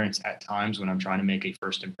my appearance at times when I'm trying to make a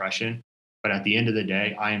first impression. But at the end of the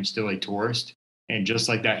day, I am still a tourist. And just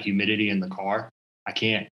like that humidity in the car, I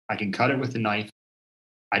can cut it with a knife.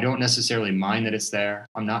 I don't necessarily mind that it's there.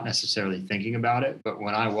 I'm not necessarily thinking about it, but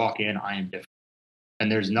when I walk in, I am different. And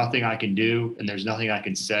there's nothing I can do, and there's nothing I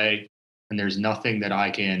can say, and there's nothing that I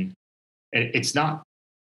can. It's not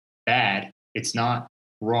bad. It's not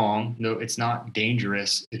wrong. No, it's not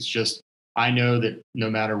dangerous. It's just I know that no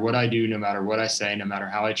matter what I do, no matter what I say, no matter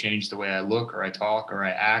how I change the way I look or I talk or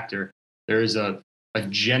I act, or there's a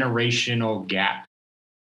generational gap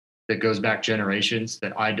that goes back generations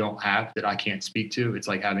that I don't have, that I can't speak to. It's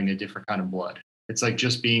like having a different kind of blood. It's like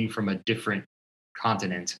just being from a different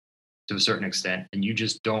continent to a certain extent. And you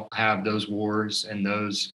just don't have those wars and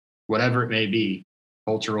those, whatever it may be,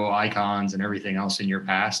 cultural icons and everything else in your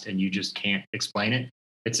past, and you just can't explain it.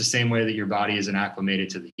 It's the same way that your body isn't acclimated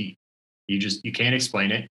to the heat. You can't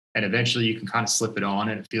explain it. And eventually you can kind of slip it on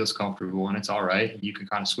and it feels comfortable and it's all right. And you can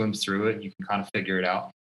kind of swim through it and you can kind of figure it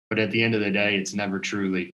out. But at the end of the day, it's never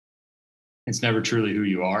truly who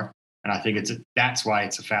you are. And I think that's why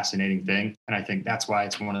it's a fascinating thing. And I think that's why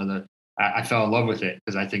it's one of the, I fell in love with it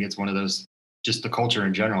because I think it's one of those, just the culture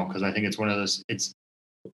in general, because I think it's one of those,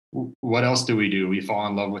 what else do? We fall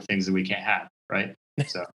in love with things that we can't have. Right.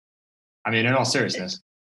 So, I mean, in all seriousness.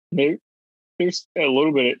 There's a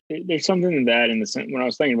little bit, there's something in that in the sense, when I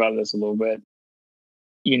was thinking about this a little bit,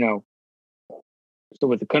 so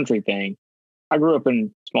with the country thing, I grew up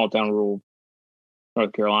in small town rural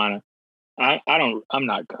North Carolina. I'm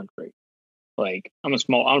not country. Like I'm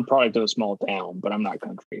a product of a small town, but I'm not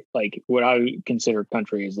country. Like what I consider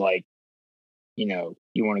country is like, you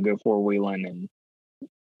want to go four wheeling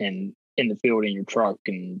and in the field in your truck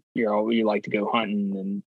and you like to go hunting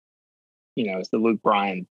and, it's the Luke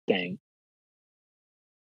Bryan thing.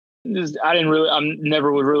 I'm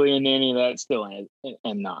never was really into any of that, still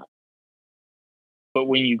am not. But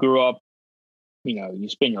when you grew up, you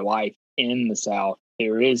spend your life in the South,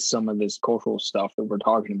 there is some of this cultural stuff that we're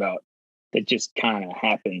talking about that just kind of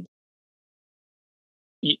happens.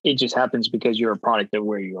 It just happens because you're a product of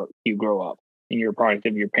where you grow up, and you're a product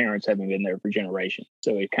of your parents having been there for generations.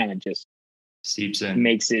 So it kind of just seeps in,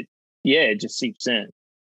 it just seeps in.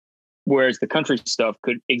 Whereas the country stuff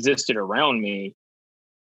existed around me,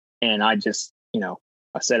 and I just,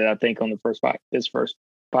 I said it, I think on this first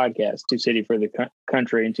podcast, 2 city for the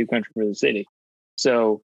country and 2 country for the city.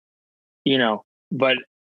 So, but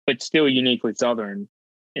still uniquely Southern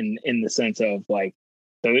in the sense of like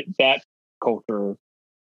that culture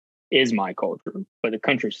is my culture, but the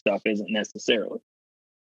country stuff isn't necessarily.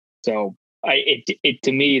 So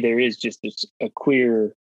to me, there is just a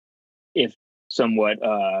clear, if somewhat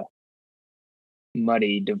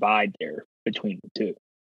muddy divide there between the two.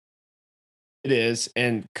 It is,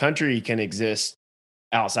 and country can exist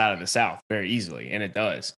outside of the South very easily, and it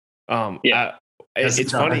does.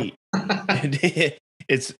 It's funny.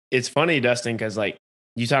 It's funny, Dustin, because like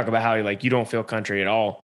you talk about how you don't feel country at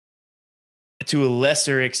all. To a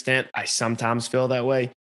lesser extent, I sometimes feel that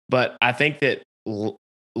way, but I think that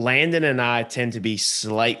Landon and I tend to be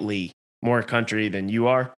slightly more country than you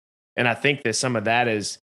are, and I think that some of that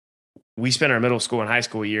is we spent our middle school and high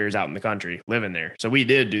school years out in the country living there. So we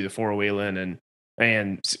did do the four wheeling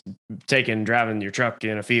and driving your truck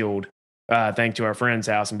in a field, thanks to our friend's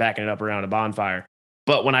house and backing it up around a bonfire.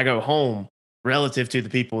 But when I go home, relative to the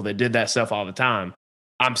people that did that stuff all the time,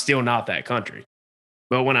 I'm still not that country.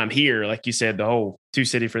 But when I'm here, like you said, the whole two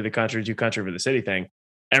city for the country, two country for the city thing,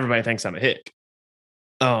 everybody thinks I'm a hick.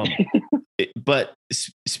 But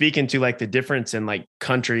speaking to like the difference in like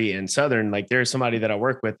country and Southern, like there's somebody that I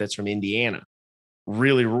work with that's from Indiana,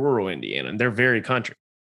 really rural Indiana, and they're very country.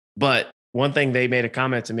 But one thing they made a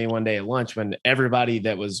comment to me one day at lunch when everybody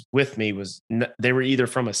that was with me they were either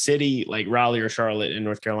from a city like Raleigh or Charlotte in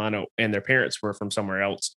North Carolina, and their parents were from somewhere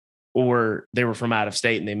else, or they were from out of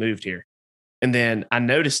state and they moved here. And then I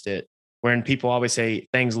noticed it when people always say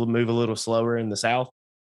things will move a little slower in the South.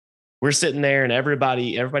 We're sitting there and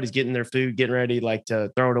everybody's getting their food, getting ready like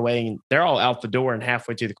to throw it away. And they're all out the door and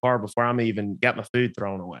halfway to the car before I'm even got my food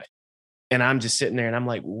thrown away. And I'm just sitting there and I'm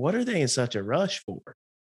like, what are they in such a rush for?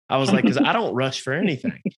 I was like, because I don't rush for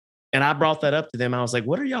anything. And I brought that up to them. I was like,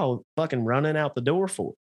 what are y'all fucking running out the door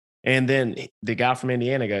for? And then the guy from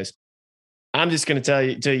Indiana goes, I'm just going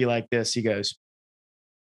to tell you like this. He goes,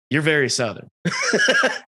 you're very Southern.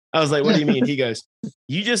 I was like, what do you mean? He goes,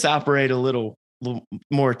 you just operate a little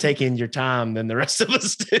more taking your time than the rest of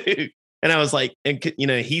us do. And I was like, and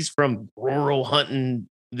he's from rural hunting,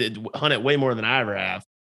 hunted way more than I ever have,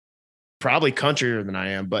 probably countryer than I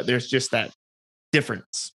am, but there's just that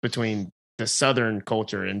difference between the Southern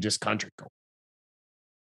culture and just country culture.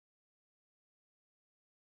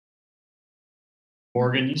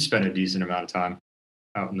 Morgan, you spent a decent amount of time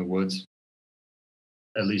out in the woods,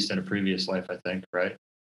 at least in a previous life, I think, right?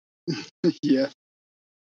 Yeah.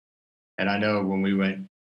 And I know when we went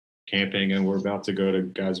camping and we're about to go to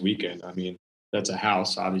Guys Weekend, I mean, that's a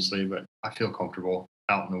house, obviously, but I feel comfortable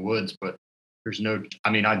out in the woods. But there's no,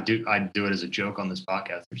 I mean, I do it as a joke on this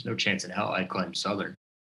podcast. There's no chance in hell I'd claim Southern.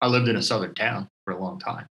 I lived in a Southern town for a long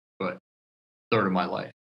time, but third of my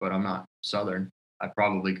life, but I'm not Southern. I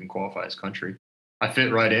probably can qualify as country. I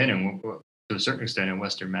fit right in, and to a certain extent in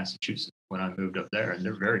Western Massachusetts when I moved up there, and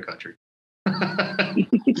they're very country.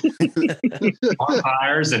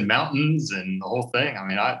 Bonfires and mountains and the whole thing. I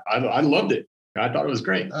mean, I loved it. I thought it was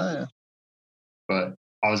great. Oh, yeah. But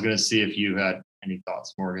I was going to see if you had any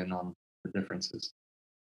thoughts, Morgan, on the differences.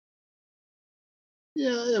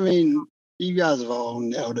 Yeah, I mean, you guys have all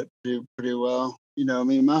nailed it pretty well. I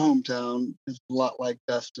mean, my hometown is a lot like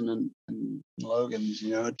Dustin and Logan's.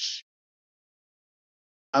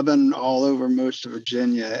 I've been all over most of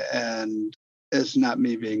Virginia, and it's not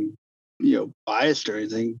me being, biased or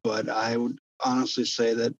anything, but I would honestly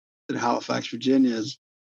say that Halifax, Virginia is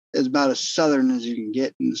about as Southern as you can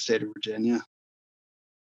get in the state of Virginia.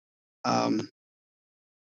 I mean,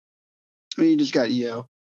 you just got,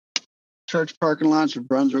 church parking lots with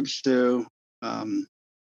Brunswick stew.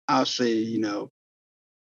 Obviously,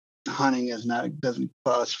 hunting doesn't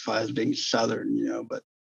classify as being Southern, but,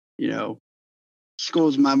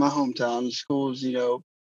 schools, my hometown, schools,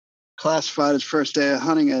 classified as first day of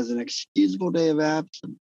hunting as an excusable day of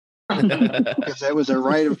absence. Because it was a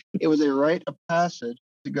rite of passage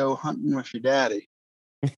to go hunting with your daddy.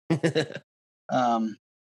 I don't know.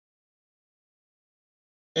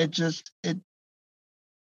 It just,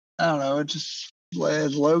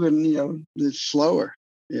 as Logan, it's slower.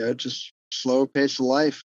 Just slower pace of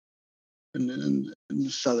life in the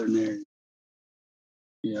Southern area.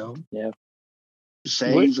 Yeah.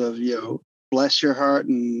 Sayings of, bless your heart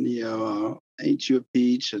and, ain't you a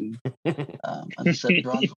peach, and I said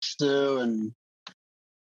Brunswick stew, and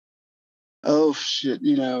oh shit,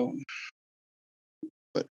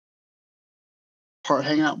 but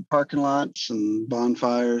hanging out in parking lots and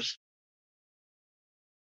bonfires.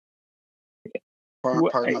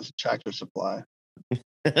 Parking lots of Tractor Supply.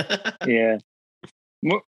 Yeah.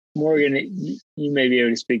 Morgan, you may be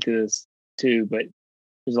able to speak to this too, but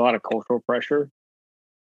there's a lot of cultural pressure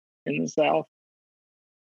in the South.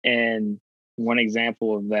 And one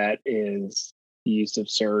example of that is the use of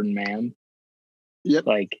sir and ma'am. Yep.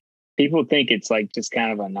 Like, people think it's like just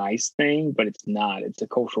kind of a nice thing, but it's not. It's a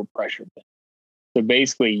cultural pressure thing. So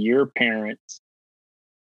basically, your parents,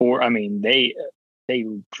 they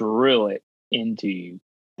drill it into you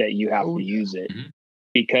that you have to use it. Mm-hmm.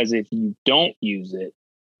 Because if you don't use it,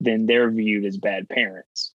 then they're viewed as bad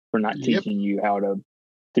parents for not teaching you how to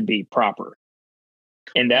be proper.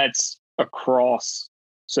 And that's across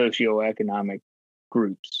socioeconomic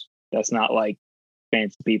groups. That's not like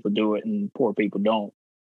fancy people do it and poor people don't.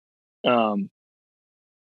 And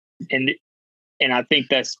I think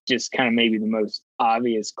that's just kind of maybe the most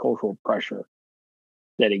obvious cultural pressure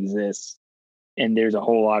that exists and there's a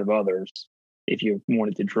whole lot of others if you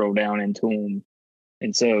wanted to drill down into them.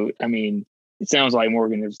 And so, I mean, it sounds like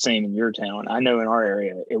Morgan is the same in your town. I know in our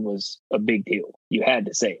area, it was a big deal. You had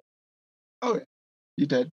to say it. Oh, yeah, you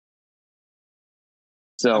did.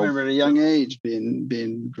 So I remember at a young age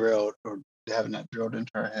being drilled or having that drilled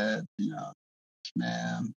into our head.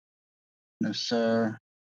 Ma'am, no sir.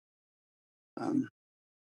 And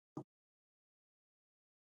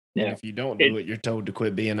if you don't do it, you're told to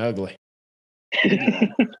quit being ugly.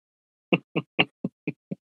 It's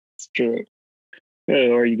true.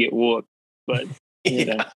 Or you get whooped. But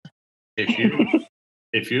Yeah.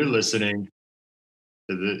 If you're listening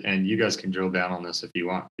to the, and you guys can drill down on this if you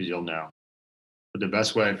want, because you'll know. But the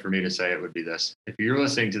best way for me to say it would be this: if you're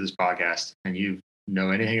listening to this podcast and you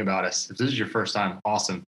know anything about us, if this is your first time,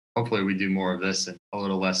 awesome. Hopefully, we do more of this and a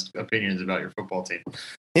little less opinions about your football team.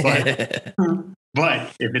 But,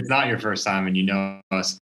 but if it's not your first time and you know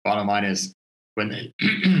us, bottom line is when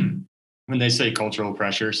they say cultural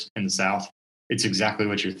pressures in the South, it's exactly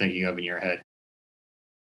what you're thinking of in your head.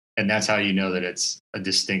 And that's how you know that it's a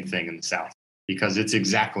distinct thing in the South, because it's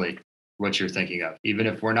exactly what you're thinking of. Even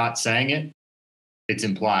if we're not saying it, it's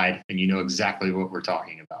implied and you know exactly what we're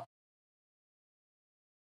talking about.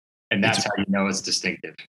 And that's how you know it's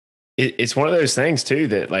distinctive. It's one of those things too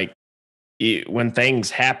that like when things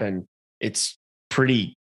happen, it's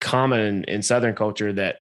pretty common in Southern culture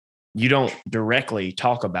that you don't directly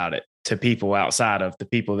talk about it to people outside of the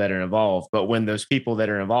people that are involved. But when those people that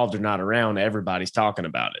are involved are not around, everybody's talking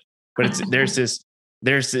about it. But there's this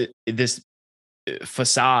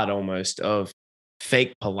facade almost of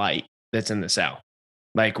fake polite that's in the South.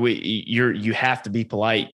 Like you have to be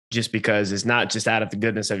polite just because it's not just out of the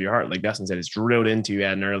goodness of your heart. Like Dustin said, it's drilled into you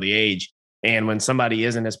at an early age. And when somebody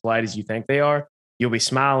isn't as polite as you think they are, you'll be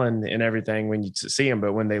smiling and everything when you see them.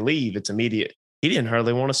 But when they leave, it's immediate. He didn't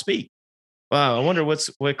hardly want to speak. Wow, I wonder what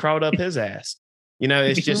crawled up his ass.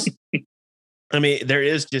 It's just, I mean, there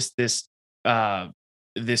is just this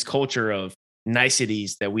culture of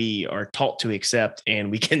niceties that we are taught to accept,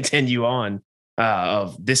 and we continue on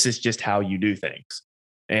of this is just how you do things.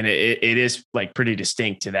 And it is like pretty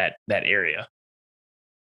distinct to that area.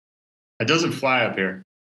 It doesn't fly up here.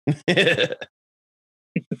 It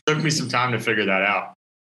took me some time to figure that out.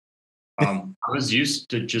 I was used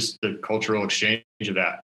to just the cultural exchange of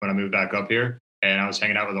that when I moved back up here, and I was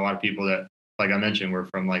hanging out with a lot of people that, like I mentioned, were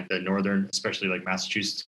from like the northern, especially like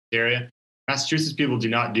Massachusetts area. Massachusetts people do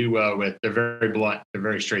not do well with, they're very blunt. They're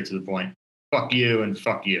very straight to the point. Fuck you and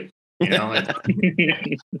fuck you.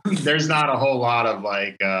 There's not a whole lot of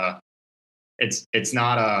like, it's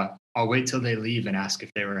not I'll wait till they leave and ask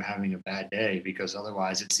if they were having a bad day, because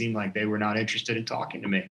otherwise it seemed like they were not interested in talking to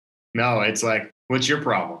me. No, it's like, what's your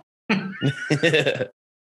problem?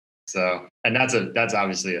 So, and that's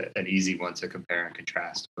obviously an easy one to compare and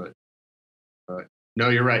contrast, but no,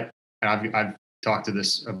 you're right. And I've talked to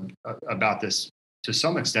this about this to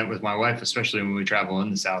some extent with my wife, especially when we travel in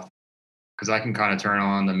the South, because I can kind of turn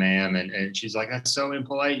on the ma'am and she's like, that's so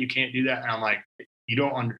impolite. You can't do that. And I'm like, you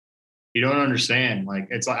don't understand. Like,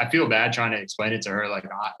 it's like, I feel bad trying to explain it to her. Like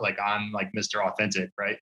I'm like Mr. Authentic.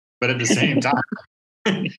 Right. But at the same time,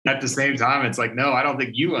 it's like, no, I don't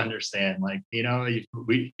think you understand. Like, you don't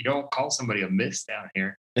call somebody a miss down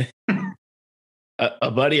here. A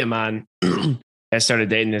buddy of mine has started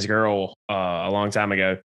dating this girl a long time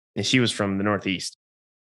ago, and she was from the Northeast,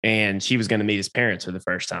 and she was going to meet his parents for the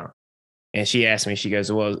first time. And she asked me, she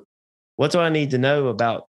goes, well, what do I need to know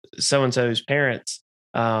about so-and-so's parents?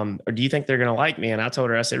 Or do you think they're going to like me? And I told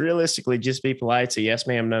her, I said, realistically, just be polite. So yes,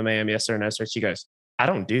 ma'am, no, ma'am, yes, sir, no, sir. She goes, I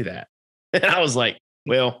don't do that. And I was like,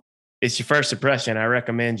 well, it's your first impression. I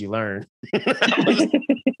recommend you learn.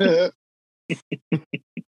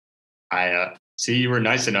 I see you were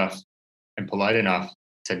nice enough and polite enough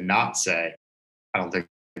to not say, I don't think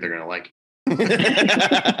they're going to like you.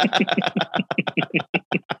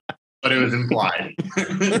 But it was implied.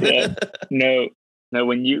 Yeah. No,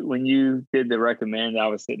 when you did the recommend, I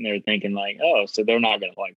was sitting there thinking like, oh, so they're not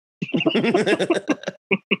going to like me.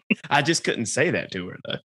 I just couldn't say that to her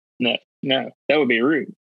though. No, that would be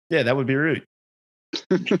rude. Yeah, that would be rude.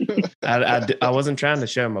 I wasn't trying to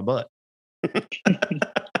show my butt.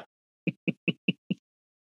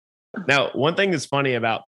 Now, one thing that's funny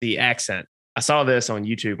about the accent, I saw this on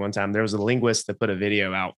YouTube one time. There was a linguist that put a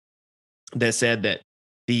video out that said that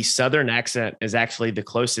the Southern accent is actually the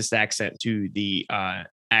closest accent to the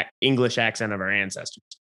English accent of our ancestors.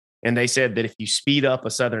 And they said that if you speed up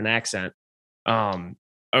a Southern accent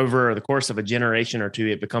over the course of a generation or two,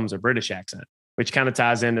 it becomes a British accent, which kind of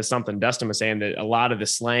ties into something Dustin was saying, that a lot of the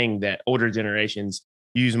slang that older generations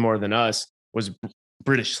use more than us was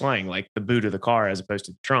British slang, like the boot of the car as opposed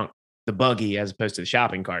to the trunk, the buggy as opposed to the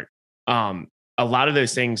shopping cart. A lot of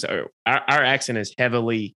those things are our accent is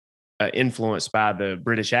heavily influenced by the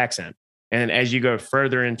British accent. And as you go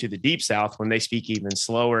further into the deep South, when they speak even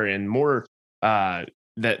slower and more,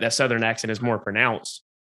 that Southern accent is more pronounced.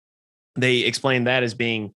 They explain that as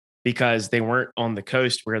being because they weren't on the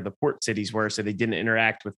coast where the port cities were, so they didn't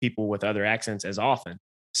interact with people with other accents as often.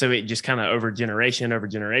 So it just kind of over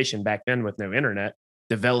generation back then with no internet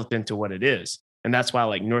developed into what it is. And that's why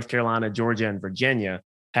like North Carolina, Georgia, and Virginia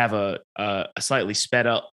have a slightly sped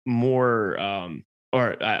up more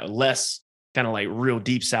or less kind of like real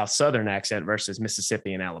deep South Southern accent versus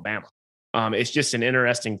Mississippi and Alabama. It's just an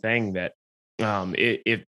interesting thing that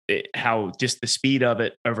how just the speed of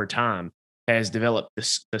it over time has developed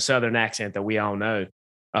the Southern accent that we all know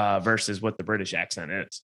versus what the British accent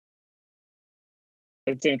is.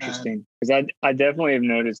 It's interesting because I definitely have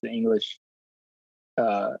noticed the English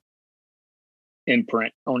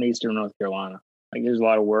imprint on Eastern North Carolina. Like there's a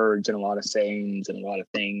lot of words and a lot of sayings and a lot of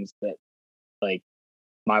things that like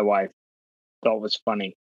my wife thought was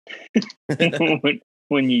funny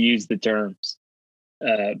when you use the terms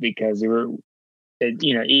because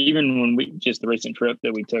even when we just the recent trip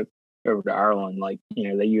that we took over to Ireland, like,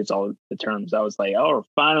 they use all the terms. I was like, oh,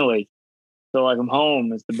 finally. So like I'm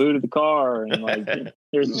home. It's the boot of the car, and like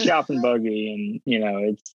there's the shopping buggy,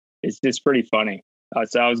 and it's just pretty funny.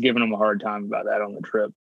 So I was giving them a hard time about that on the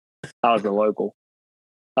trip. I was a local.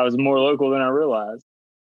 I was more local than I realized.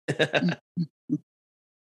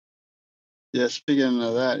 Yeah, speaking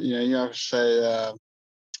of that, you always say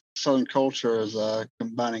Southern culture is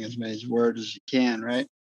combining as many words as you can, right?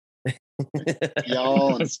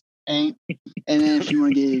 Y'all and ain't. And then if you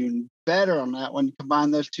want to get even better on that one, you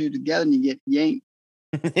combine those two together and you get yank.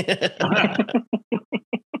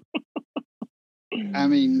 I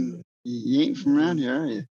mean, you ain't from around here, are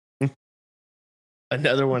you?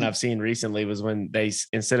 Another one I've seen recently was when they,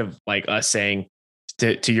 instead of like us saying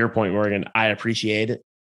to your point, Morgan, I appreciate it,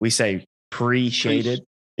 we say appreciated.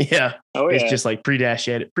 Yeah. Oh, yeah. It's just like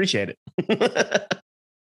pre-dash-ated. Appreciate it.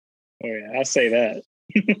 Oh, yeah. I say that.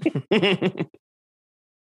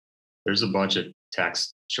 There's a bunch of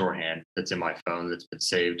text shorthand that's in my phone that's been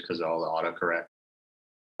saved because of all the autocorrect.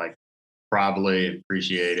 Like, probably,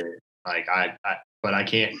 appreciate it. Like, but I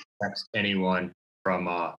can't text anyone from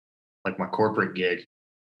like my corporate gig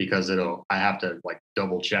because I have to like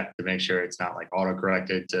double check to make sure it's not like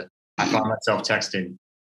autocorrected. I find myself texting,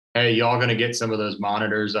 hey, y'all gonna get some of those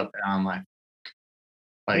monitors up? And I'm like,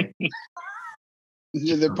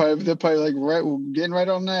 yeah, they're probably like getting right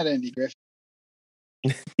on that, Andy Griffith.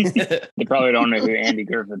 They probably don't know who Andy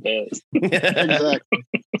Griffith is. Exactly.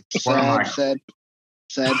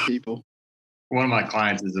 Sad people. One of my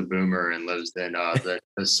clients is a boomer and lives in the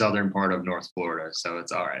southern part of North Florida, so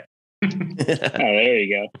it's all right. Oh, there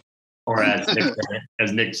you go. Or as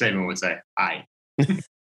Nick Saban would say, "Hi."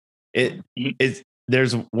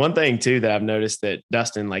 There's one thing too that I've noticed that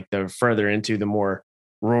Dustin, like the further into the more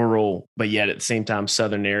rural, but yet at the same time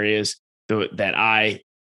southern areas that I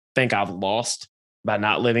think I've lost by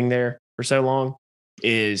not living there for so long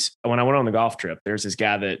is when I went on the golf trip. There's this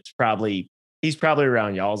guy that's he's probably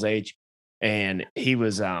around y'all's age, and he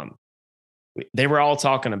was they were all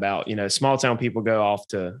talking about, small town people go off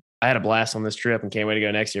to. I had a blast on this trip and can't wait to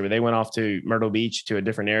go next year. But they went off to Myrtle Beach to a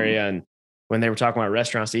different area, and when they were talking about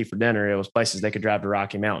restaurants to eat for dinner, it was places they could drive to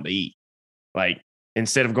Rocky Mountain to eat. Like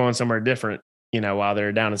instead of going somewhere different, while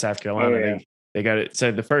they're down in South Carolina, they go to.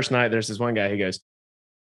 So the first night, there's this one guy who goes,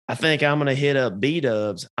 I think I'm going to hit up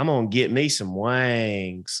B-dubs. I'm going to get me some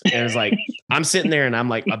wangs. And it's like, I'm sitting there and I'm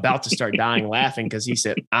like about to start dying laughing because he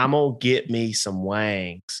said, I'm going to get me some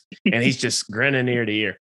wangs. And he's just grinning ear to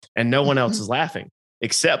ear. And no one else is laughing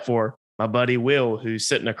except for my buddy Will, who's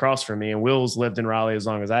sitting across from me. And Will's lived in Raleigh as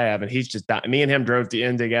long as I have. And he's just dying. Me and him drove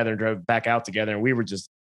in together and drove back out together. And we were just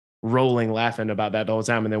rolling laughing about that the whole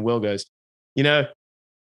time. And then Will goes,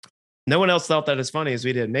 no one else thought that as funny as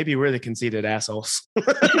we did. Maybe we're the conceited assholes.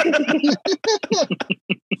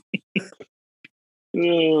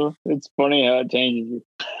 Oh, it's funny how it changes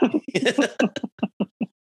you.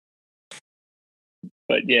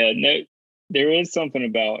 But yeah, no, there is something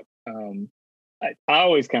about, I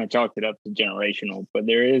always kind of chalked it up to generational, but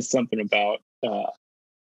there is something about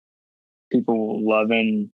people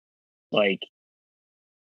loving, like,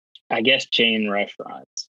 I guess, chain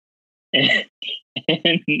restaurants.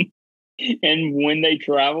 And when they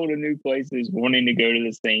travel to new places, wanting to go to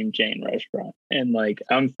the same chain restaurant. And like,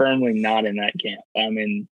 I'm firmly not in that camp. I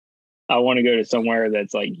want to go to somewhere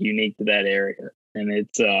that's like unique to that area. And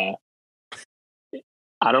it's, I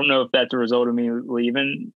don't know if that's a result of me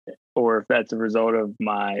leaving or if that's a result of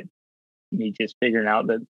me just figuring out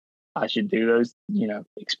that I should do those,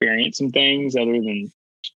 experience some things other than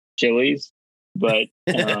Chili's. But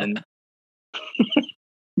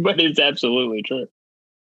but it's absolutely true.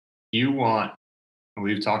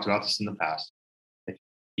 We've talked about this in the past. If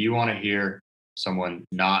you want to hear someone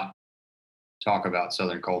not talk about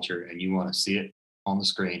Southern culture and you want to see it on the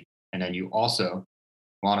screen, and then you also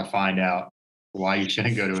want to find out why you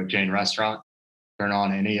shouldn't go to a chain restaurant, turn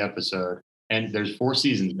on any episode. And there's 4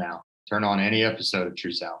 seasons now. Turn on any episode of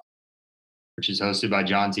True South, which is hosted by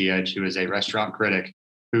John T. Edge, who is a restaurant critic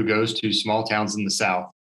who goes to small towns in the South.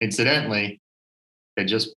 Incidentally,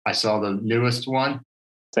 I saw the newest one.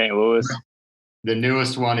 St. Louis. The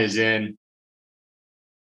newest one is in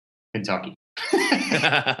Kentucky.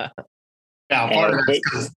 Now, part of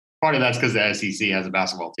that's because the SEC has a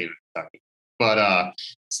basketball team in Kentucky. But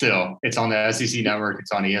still, it's on the SEC network.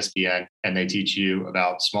 It's on ESPN, and they teach you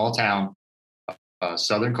about small town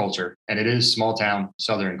Southern culture. And it is small town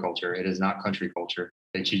Southern culture. It is not country culture.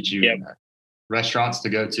 They teach you restaurants to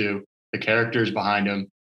go to, the characters behind them,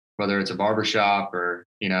 whether it's a barbershop or,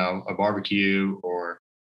 a barbecue or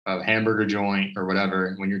a hamburger joint or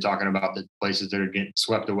whatever. When you're talking about the places that are getting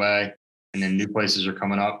swept away and then new places are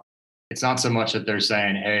coming up, it's not so much that they're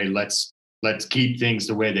saying, hey, let's keep things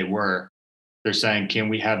the way they were. They're saying, can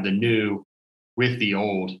we have the new with the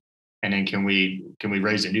old? And then can we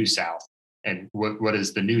raise a new South? And what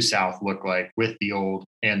does the new South look like with the old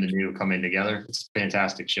and the new coming together? It's a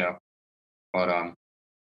fantastic show. But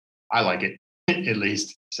I like it, at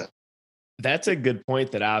least. So that's a good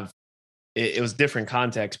point that it was different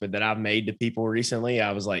context, but that I've made to people recently.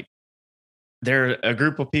 I was like, there are a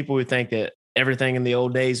group of people who think that everything in the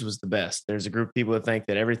old days was the best. There's a group of people who think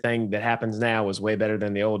that everything that happens now was way better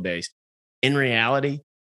than the old days. In reality,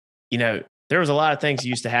 there was a lot of things that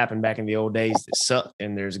used to happen back in the old days that sucked,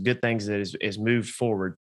 and there's good things that is moved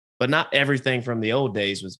forward, but not everything from the old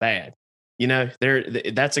days was bad.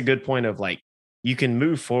 That's a good point of like, you can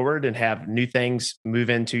move forward and have new things move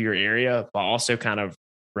into your area, but also kind of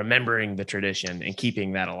remembering the tradition and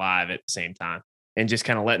keeping that alive at the same time, and just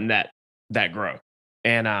kind of letting that grow.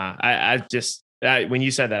 And when you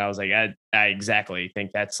said that, I was like, I exactly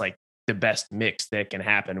think that's like the best mix that can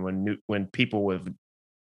happen when people with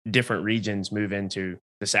different regions move into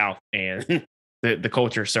the South and the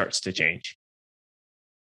culture starts to change.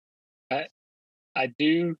 I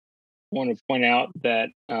do want to point out that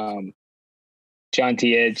John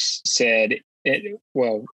T. Edge said it.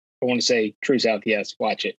 Well, I want to say True South, yes,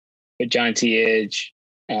 watch it. But John T. Edge,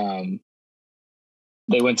 they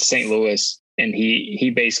went to St. Louis, and he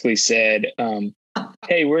basically said,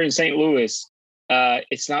 "Hey, we're in St. Louis.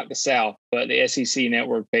 It's not the South, but the SEC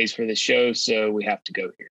network pays for the show, so we have to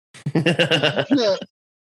go here."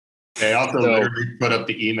 They also literally put up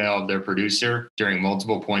the email of their producer during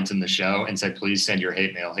multiple points in the show and said, "Please send your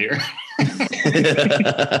hate mail here."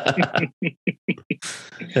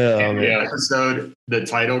 Episode, the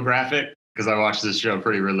title graphic, because I watch this show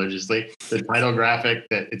pretty religiously. The title graphic,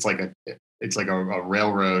 that it's like a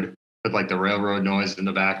railroad with like the railroad noise in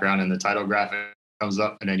the background, and the title graphic comes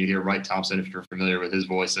up, and then you hear Wright Thompson, if you're familiar with his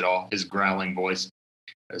voice at all, his growling voice.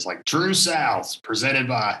 It's like True South presented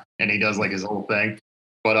by, and he does like his whole thing.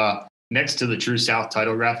 But next to the True South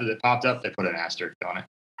title graphic that popped up, they put an asterisk on it.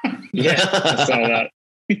 Yeah, I saw that.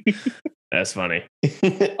 That's funny.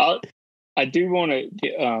 I do want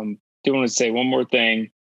to say one more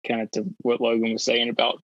thing, kind of to what Logan was saying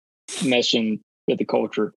about meshing with the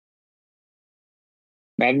culture.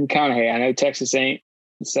 Matthew McConaughey, I know Texas ain't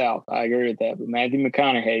the South. I agree with that. But Matthew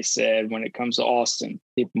McConaughey said when it comes to Austin,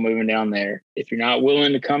 people moving down there, if you're not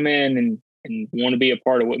willing to come in and want to be a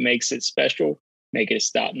part of what makes it special, make it a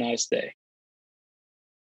stop, not a stay.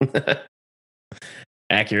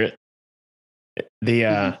 Accurate.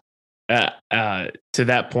 To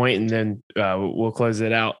that point, and then we'll close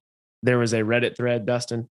it out. There was a Reddit thread,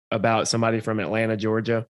 Dustin, about somebody from Atlanta,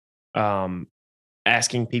 Georgia,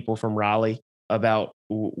 asking people from Raleigh about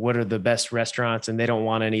what are the best restaurants, and they don't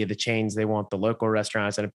want any of the chains. They want the local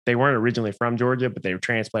restaurants. And if they weren't originally from Georgia, but they were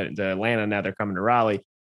transplanted to Atlanta, now they're coming to Raleigh.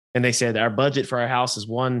 And they said, our budget for our house is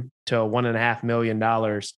 $1 to $1.5 million.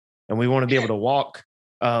 And we want to be able to walk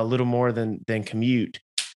a little more than commute.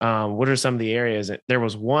 What are some of the areas? There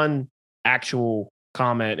was one actual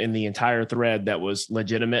comment in the entire thread that was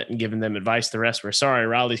legitimate and giving them advice. The rest were, sorry,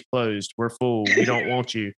 Raleigh's closed. We're full. We don't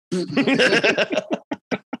want you.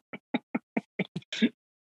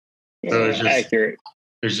 So it's just accurate.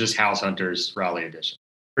 There's just House Hunters Raleigh edition.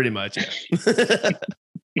 Pretty much, yeah.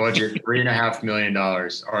 Budget $3.5 million.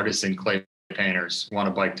 Artists and clay painters want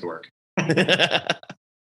a bike to work.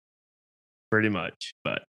 Pretty much,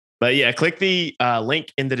 but But yeah, click the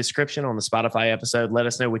link in the description on the Spotify episode. Let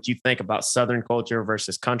us know what you think about Southern culture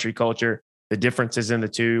versus country culture, the differences in the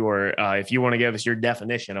two, or if you want to give us your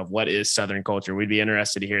definition of what is Southern culture, we'd be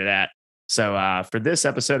interested to hear that. So for this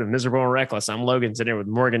episode of Miserable and Reckless, I'm Logan, sitting here with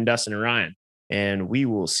Morgan, Dustin, and Ryan, and we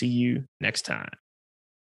will see you next time.